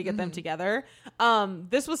plan to get them together.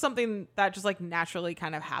 This was something that just naturally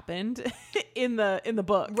kind of happened in the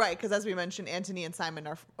book. Right, because as we mentioned, Antony and Simon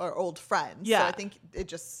are old friends. Yeah. So I think it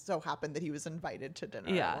just so happened that he was invited to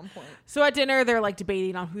dinner at one point. So at dinner, they're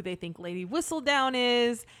debating on who they think Lady Whistledown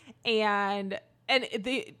is, and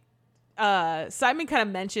they Simon kind of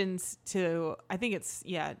mentions to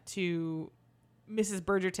to Mrs.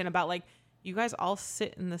 Bridgerton about you guys all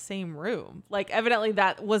sit in the same room. Evidently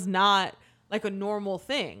that was not a normal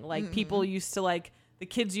thing. People used to the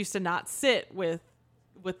kids used to not sit with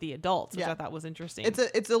the adults, which I thought was interesting.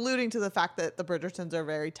 It's alluding to the fact that the Bridgertons are a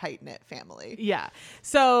very tight-knit family. Yeah.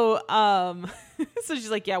 So so she's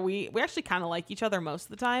like, yeah, we actually kind of like each other most of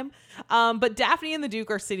the time. But Daphne and the Duke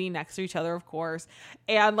are sitting next to each other, of course.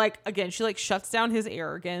 And like, again, she like shuts down his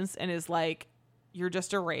arrogance and is like, you're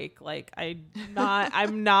just a rake. Like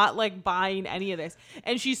I'm not like buying any of this.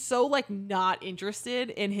 And she's so like not interested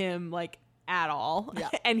in him like at all. Yeah.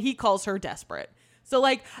 And he calls her desperate. So,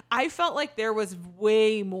 like, I felt like there was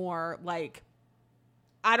way more, like,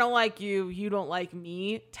 I don't like you, you don't like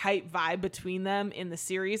me type vibe between them in the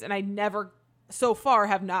series. And I never, so far,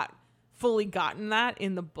 have not fully gotten that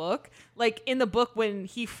in the book. Like, in the book, when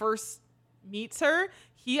he first meets her,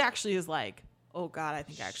 he actually is like, oh, God, I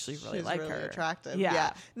think I actually really like her. Attractive.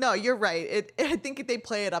 Yeah. No, you're right. I think they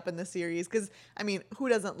play it up in the series because, I mean, who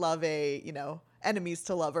doesn't love a, enemies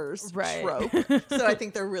to lovers trope? So I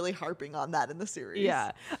think they're really harping on that in the series.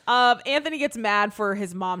 Yeah. Anthony gets mad for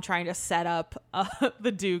his mom trying to set up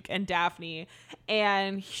the Duke and Daphne,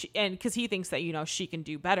 and because he thinks that she can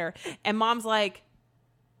do better, and mom's like,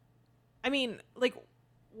 I mean, like,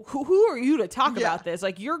 who are you to talk about this?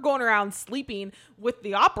 Like, you're going around sleeping with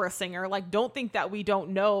the opera singer. Like, don't think that we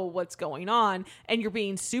don't know what's going on, and you're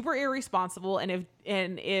being super irresponsible.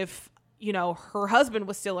 And if her husband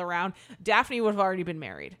was still around, Daphne would have already been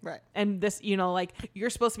married. Right. And this, like,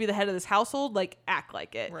 you're supposed to be the head of this household, like, act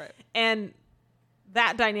like it. Right. And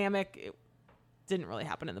that dynamic didn't really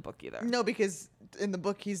happen in the book either. No, because in the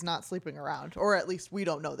book, he's not sleeping around, or at least we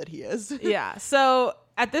don't know that he is. Yeah. So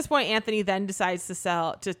at this point, Anthony then decides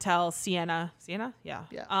to tell Sienna? Yeah.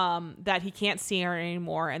 That he can't see her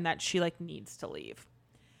anymore and that she, like, needs to leave.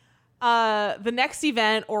 The next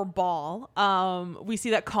event or ball, we see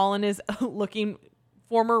that Colin is looking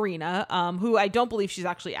for Marina, who I don't believe she's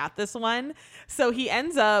actually at this one. So he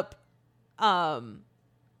ends up,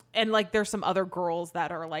 and like there's some other girls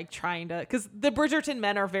that are like trying to, because the Bridgerton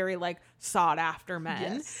men are very like sought after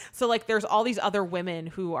men. Yes. So like there's all these other women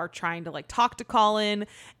who are trying to like talk to Colin,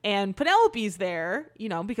 and Penelope's there,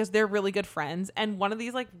 because they're really good friends. And one of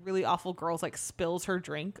these like really awful girls like spills her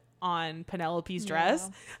drink on Penelope's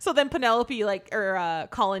dress. So then Penelope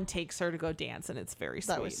Colin takes her to go dance, and it's very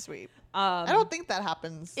sweet. That was sweet. I don't think that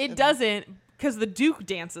happens. It doesn't, because the Duke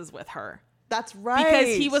dances with her. That's right.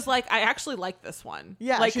 Because he was like, I actually like this one.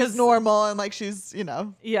 Yeah, like, she's normal and like she's,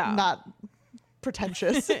 not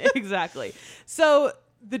pretentious. Exactly. So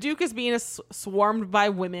the Duke is being swarmed by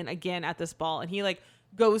women again at this ball, and he like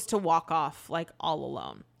goes to walk off like all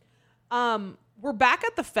alone. We're back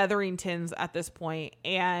at the Featheringtons at this point,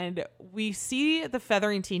 and we see the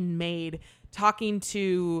Featherington maid talking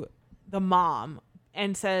to the mom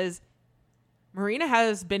and says, Marina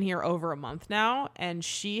has been here over a month now, and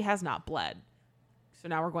she has not bled. So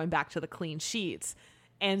now we're going back to the clean sheets.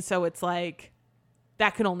 And so it's like,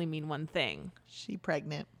 that can only mean one thing. She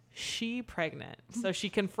pregnant. So she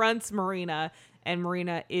confronts Marina, and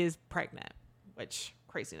Marina is pregnant, which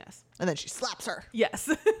craziness. And then she slaps her. Yes.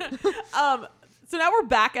 So now we're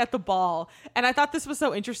back at the ball, and I thought this was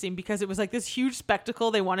so interesting because it was like this huge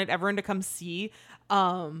spectacle. They wanted everyone to come see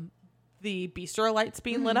the bistro lights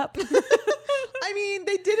being lit up. I mean,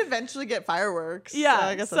 they did eventually get fireworks. Yeah. So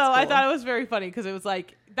I guess so that's cool. I thought it was very funny because it was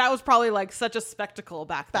like, that was probably like such a spectacle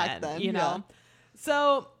back then, Yeah.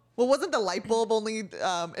 So. Well, wasn't the light bulb only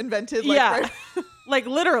invented? Right? Like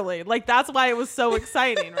literally, like that's why it was so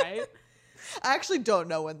exciting, right? I actually don't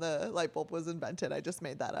know when the light bulb was invented. I just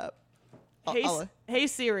made that up. Hey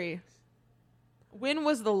Siri, when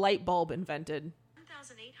was the light bulb invented?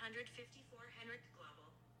 1854, Henrik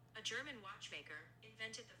Global, a German watchmaker,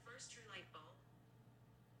 invented the first true light bulb.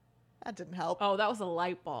 That didn't help. Oh, that was a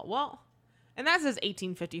light bulb. Well, and that says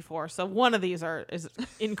 1854, so one of these is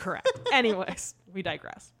incorrect. Anyways, we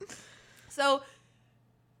digress. So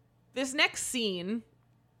this next scene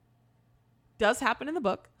does happen in the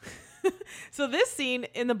book. So this scene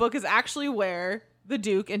in the book is actually where the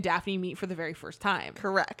Duke and Daphne meet for the very first time.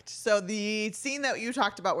 Correct. So the scene that you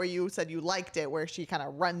talked about where you said you liked it, where she kind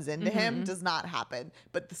of runs into him, does not happen.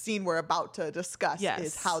 But the scene we're about to discuss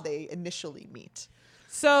is how they initially meet.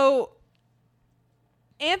 So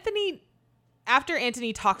after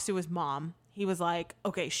Anthony talks to his mom, he was like,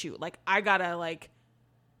 okay, shoot, like I gotta like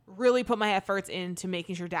really put my efforts into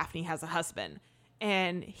making sure Daphne has a husband.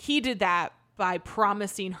 And he did that by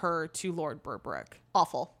promising her to Lord Berbrooke.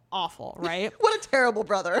 Awful, right? What a terrible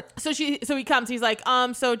brother. So he comes, he's like,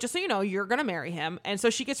 so just so you know, you're gonna marry him. And so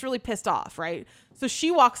she gets really pissed off, right? So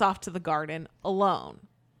she walks off to the garden alone.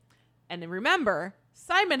 And then remember,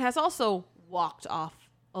 Simon has also walked off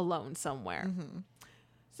alone somewhere.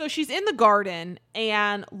 So she's in the garden,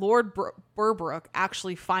 and Lord Burbrook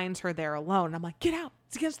actually finds her there alone. And I'm like, get out.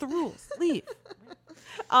 It's against the rules. Leave.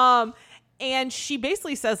 And she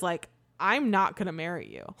basically says, like, I'm not going to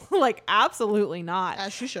marry you. Like, absolutely not.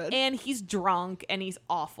 As she should. And he's drunk, and he's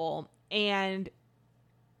awful. And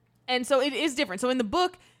so it is different. So in the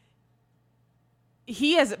book,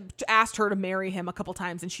 he has asked her to marry him a couple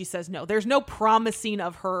times, and she says no. There's no promising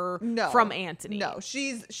of her from Antony. No,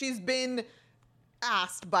 she's been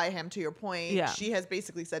asked by him, to your point. Yeah. She has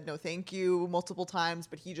basically said no thank you multiple times,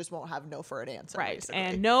 but he just won't have no for an answer. Right. Basically.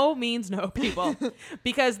 And no means no, people.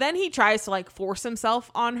 Because then he tries to like force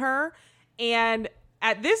himself on her. And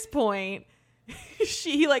at this point,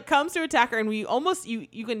 he like comes to attack her, and we almost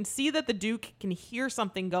you can see that the Duke can hear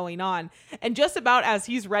something going on. And just about as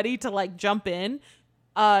he's ready to like jump in,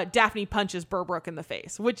 Daphne punches Burbrook in the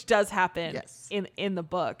face, which does happen in the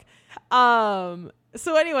book.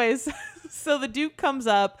 So anyways, so the Duke comes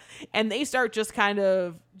up, and they start just kind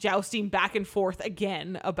of jousting back and forth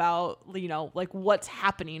again about, you know, like what's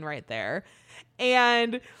happening right there.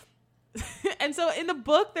 And so in the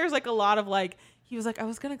book, there's like a lot of like, he was like, I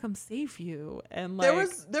was going to come save you. And like,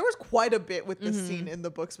 there was quite a bit with this scene in the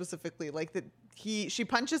book specifically, like that she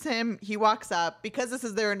punches him, he walks up, because this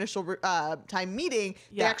is their initial time meeting.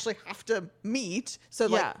 They actually have to meet. So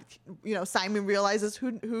like, you know, Simon realizes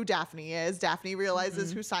who Daphne is. Daphne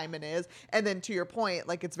realizes who Simon is. And then to your point,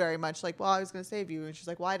 like, it's very much like, well, I was going to save you. And she's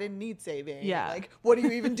like, well, I didn't need saving. Yeah. Like, what are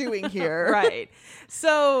you even doing here? Right.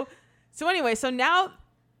 So anyway, so now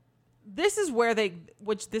this is where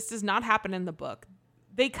which this does not happen in the book.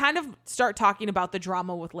 They kind of start talking about the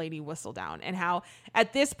drama with Lady Whistledown, and how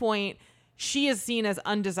at this point she is seen as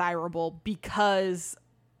undesirable because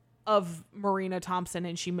of Marina Thompson,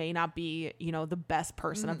 and she may not be, you know, the best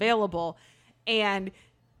person available. And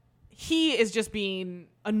he is just being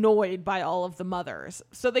annoyed by all of the mothers.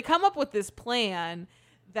 So they come up with this plan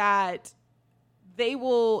that he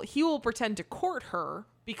will pretend to court her,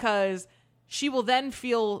 because she will then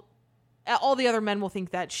feel, all the other men will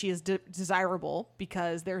think that she is desirable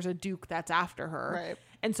because there's a Duke that's after her. Right.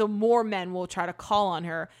 And so more men will try to call on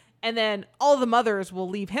her. And then all the mothers will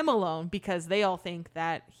leave him alone because they all think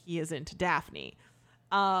that he is into Daphne.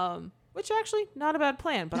 Which actually not a bad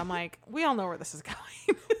plan, but I'm like, we all know where this is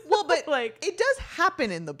going. Well, but like, it does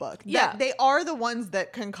happen in the book. Yeah. They are the ones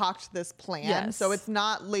that concoct this plan. Yes. So it's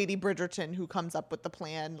not Lady Bridgerton who comes up with the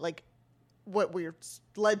plan, like what we're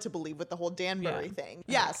led to believe with the whole Danbury thing.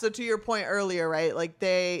 Yeah. So to your point earlier, right? Like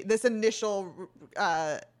this initial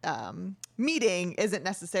meeting isn't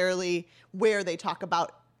necessarily where they talk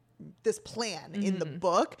about this plan in the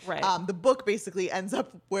book. Right. The book basically ends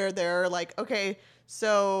up where they're like, okay,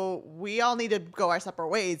 so we all need to go our separate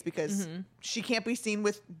ways, because she can't be seen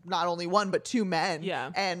with not only one, but two men.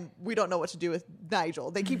 Yeah. And we don't know what to do with Nigel.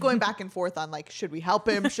 They keep going back and forth on like, should we help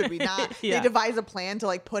him? Should we not? Yeah. They devise a plan to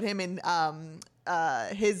like put him in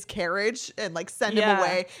his carriage and like send him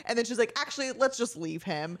away. And then she's like, actually, let's just leave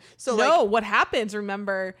him. So what happens,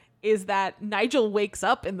 remember, is that Nigel wakes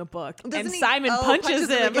up in the book and Simon punches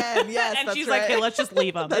him again. Yes, and that's she's right. like, hey, let's just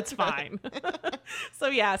leave him. It's fine. So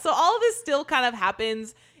yeah, so all of this still kind of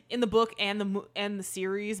happens in the book and the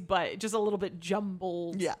series, but just a little bit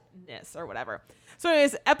jumbledness or whatever. So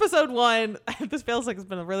anyways, episode 1, this feels like it's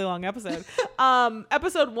been a really long episode.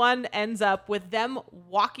 Episode 1 ends up with them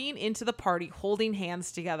walking into the party, holding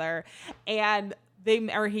hands together. And they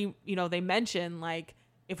mention like,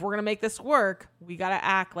 if we're going to make this work, we got to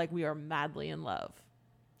act like we are madly in love.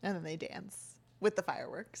 And then they dance with the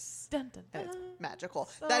fireworks. Dun, dun, dun. And it's magical.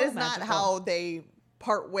 So that is magical. not how they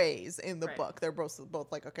part ways in the Right. book. They're both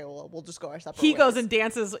like, okay, well, we'll just go our separate He ways. goes and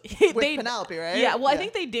dances with Penelope, right? Yeah, well, I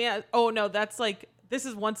think they dance. Oh no, that's like, this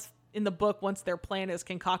is once in the book, once their plan is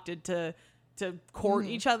concocted to court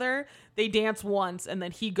each other, they dance once, and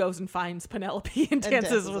then he goes and finds Penelope and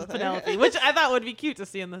dances with Penelope, which I thought would be cute to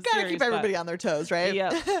see in this Gotta series. keep everybody on their toes, right?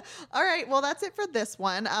 Yeah. All right. Well, that's it for this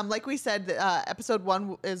one. Like we said, episode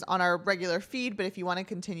 1 is on our regular feed, but if you want to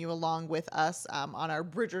continue along with us on our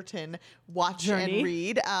Bridgerton watch journey and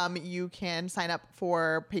read, you can sign up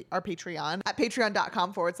for our Patreon at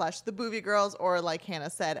patreon.com/the Boovie Girls, or like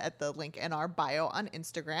Hannah said, at the link in our bio on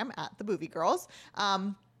Instagram at the Boovie Girls.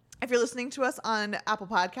 If you're listening to us on Apple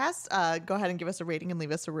Podcasts, go ahead and give us a rating and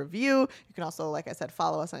leave us a review. You can also, like I said,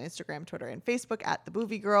 follow us on Instagram, Twitter, and Facebook at The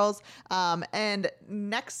Boovie Girls. And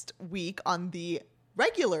next week on the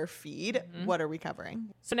regular feed, what are we covering?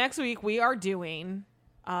 So next week we are doing,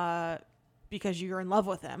 because you're in love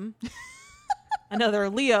with him,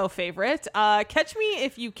 another Leo favorite, Catch Me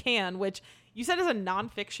If You Can, which you said is a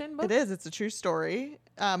nonfiction book? It is. It's a true story.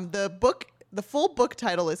 The book the full book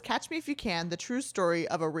title is Catch Me If You Can, The True Story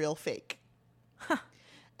of a Real Fake.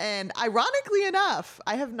 And ironically enough,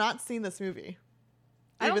 I have not seen this movie.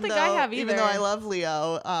 I don't think I have either. Even though I love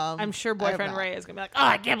Leo. I'm sure Boyfriend Ray is going to be like, oh,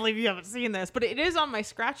 I can't believe you haven't seen this. But it is on my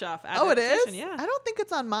scratch-off Oh, it is? Yeah. I don't think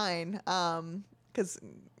it's on mine because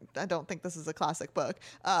I don't think this is a classic book.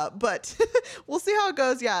 But we'll see how it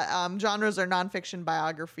goes. Yeah, genres are nonfiction,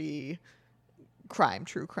 biography, crime,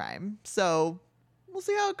 true crime. So we'll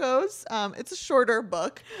see how it goes. It's a shorter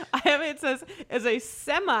book. I have it says is a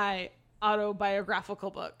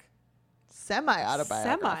semi-autobiographical book.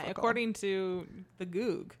 Semi-autobiographical. According to the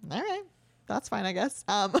Goog. All right. That's fine, I guess.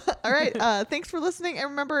 All right. Thanks for listening. And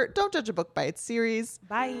remember, don't judge a book by its series.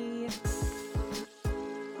 Bye.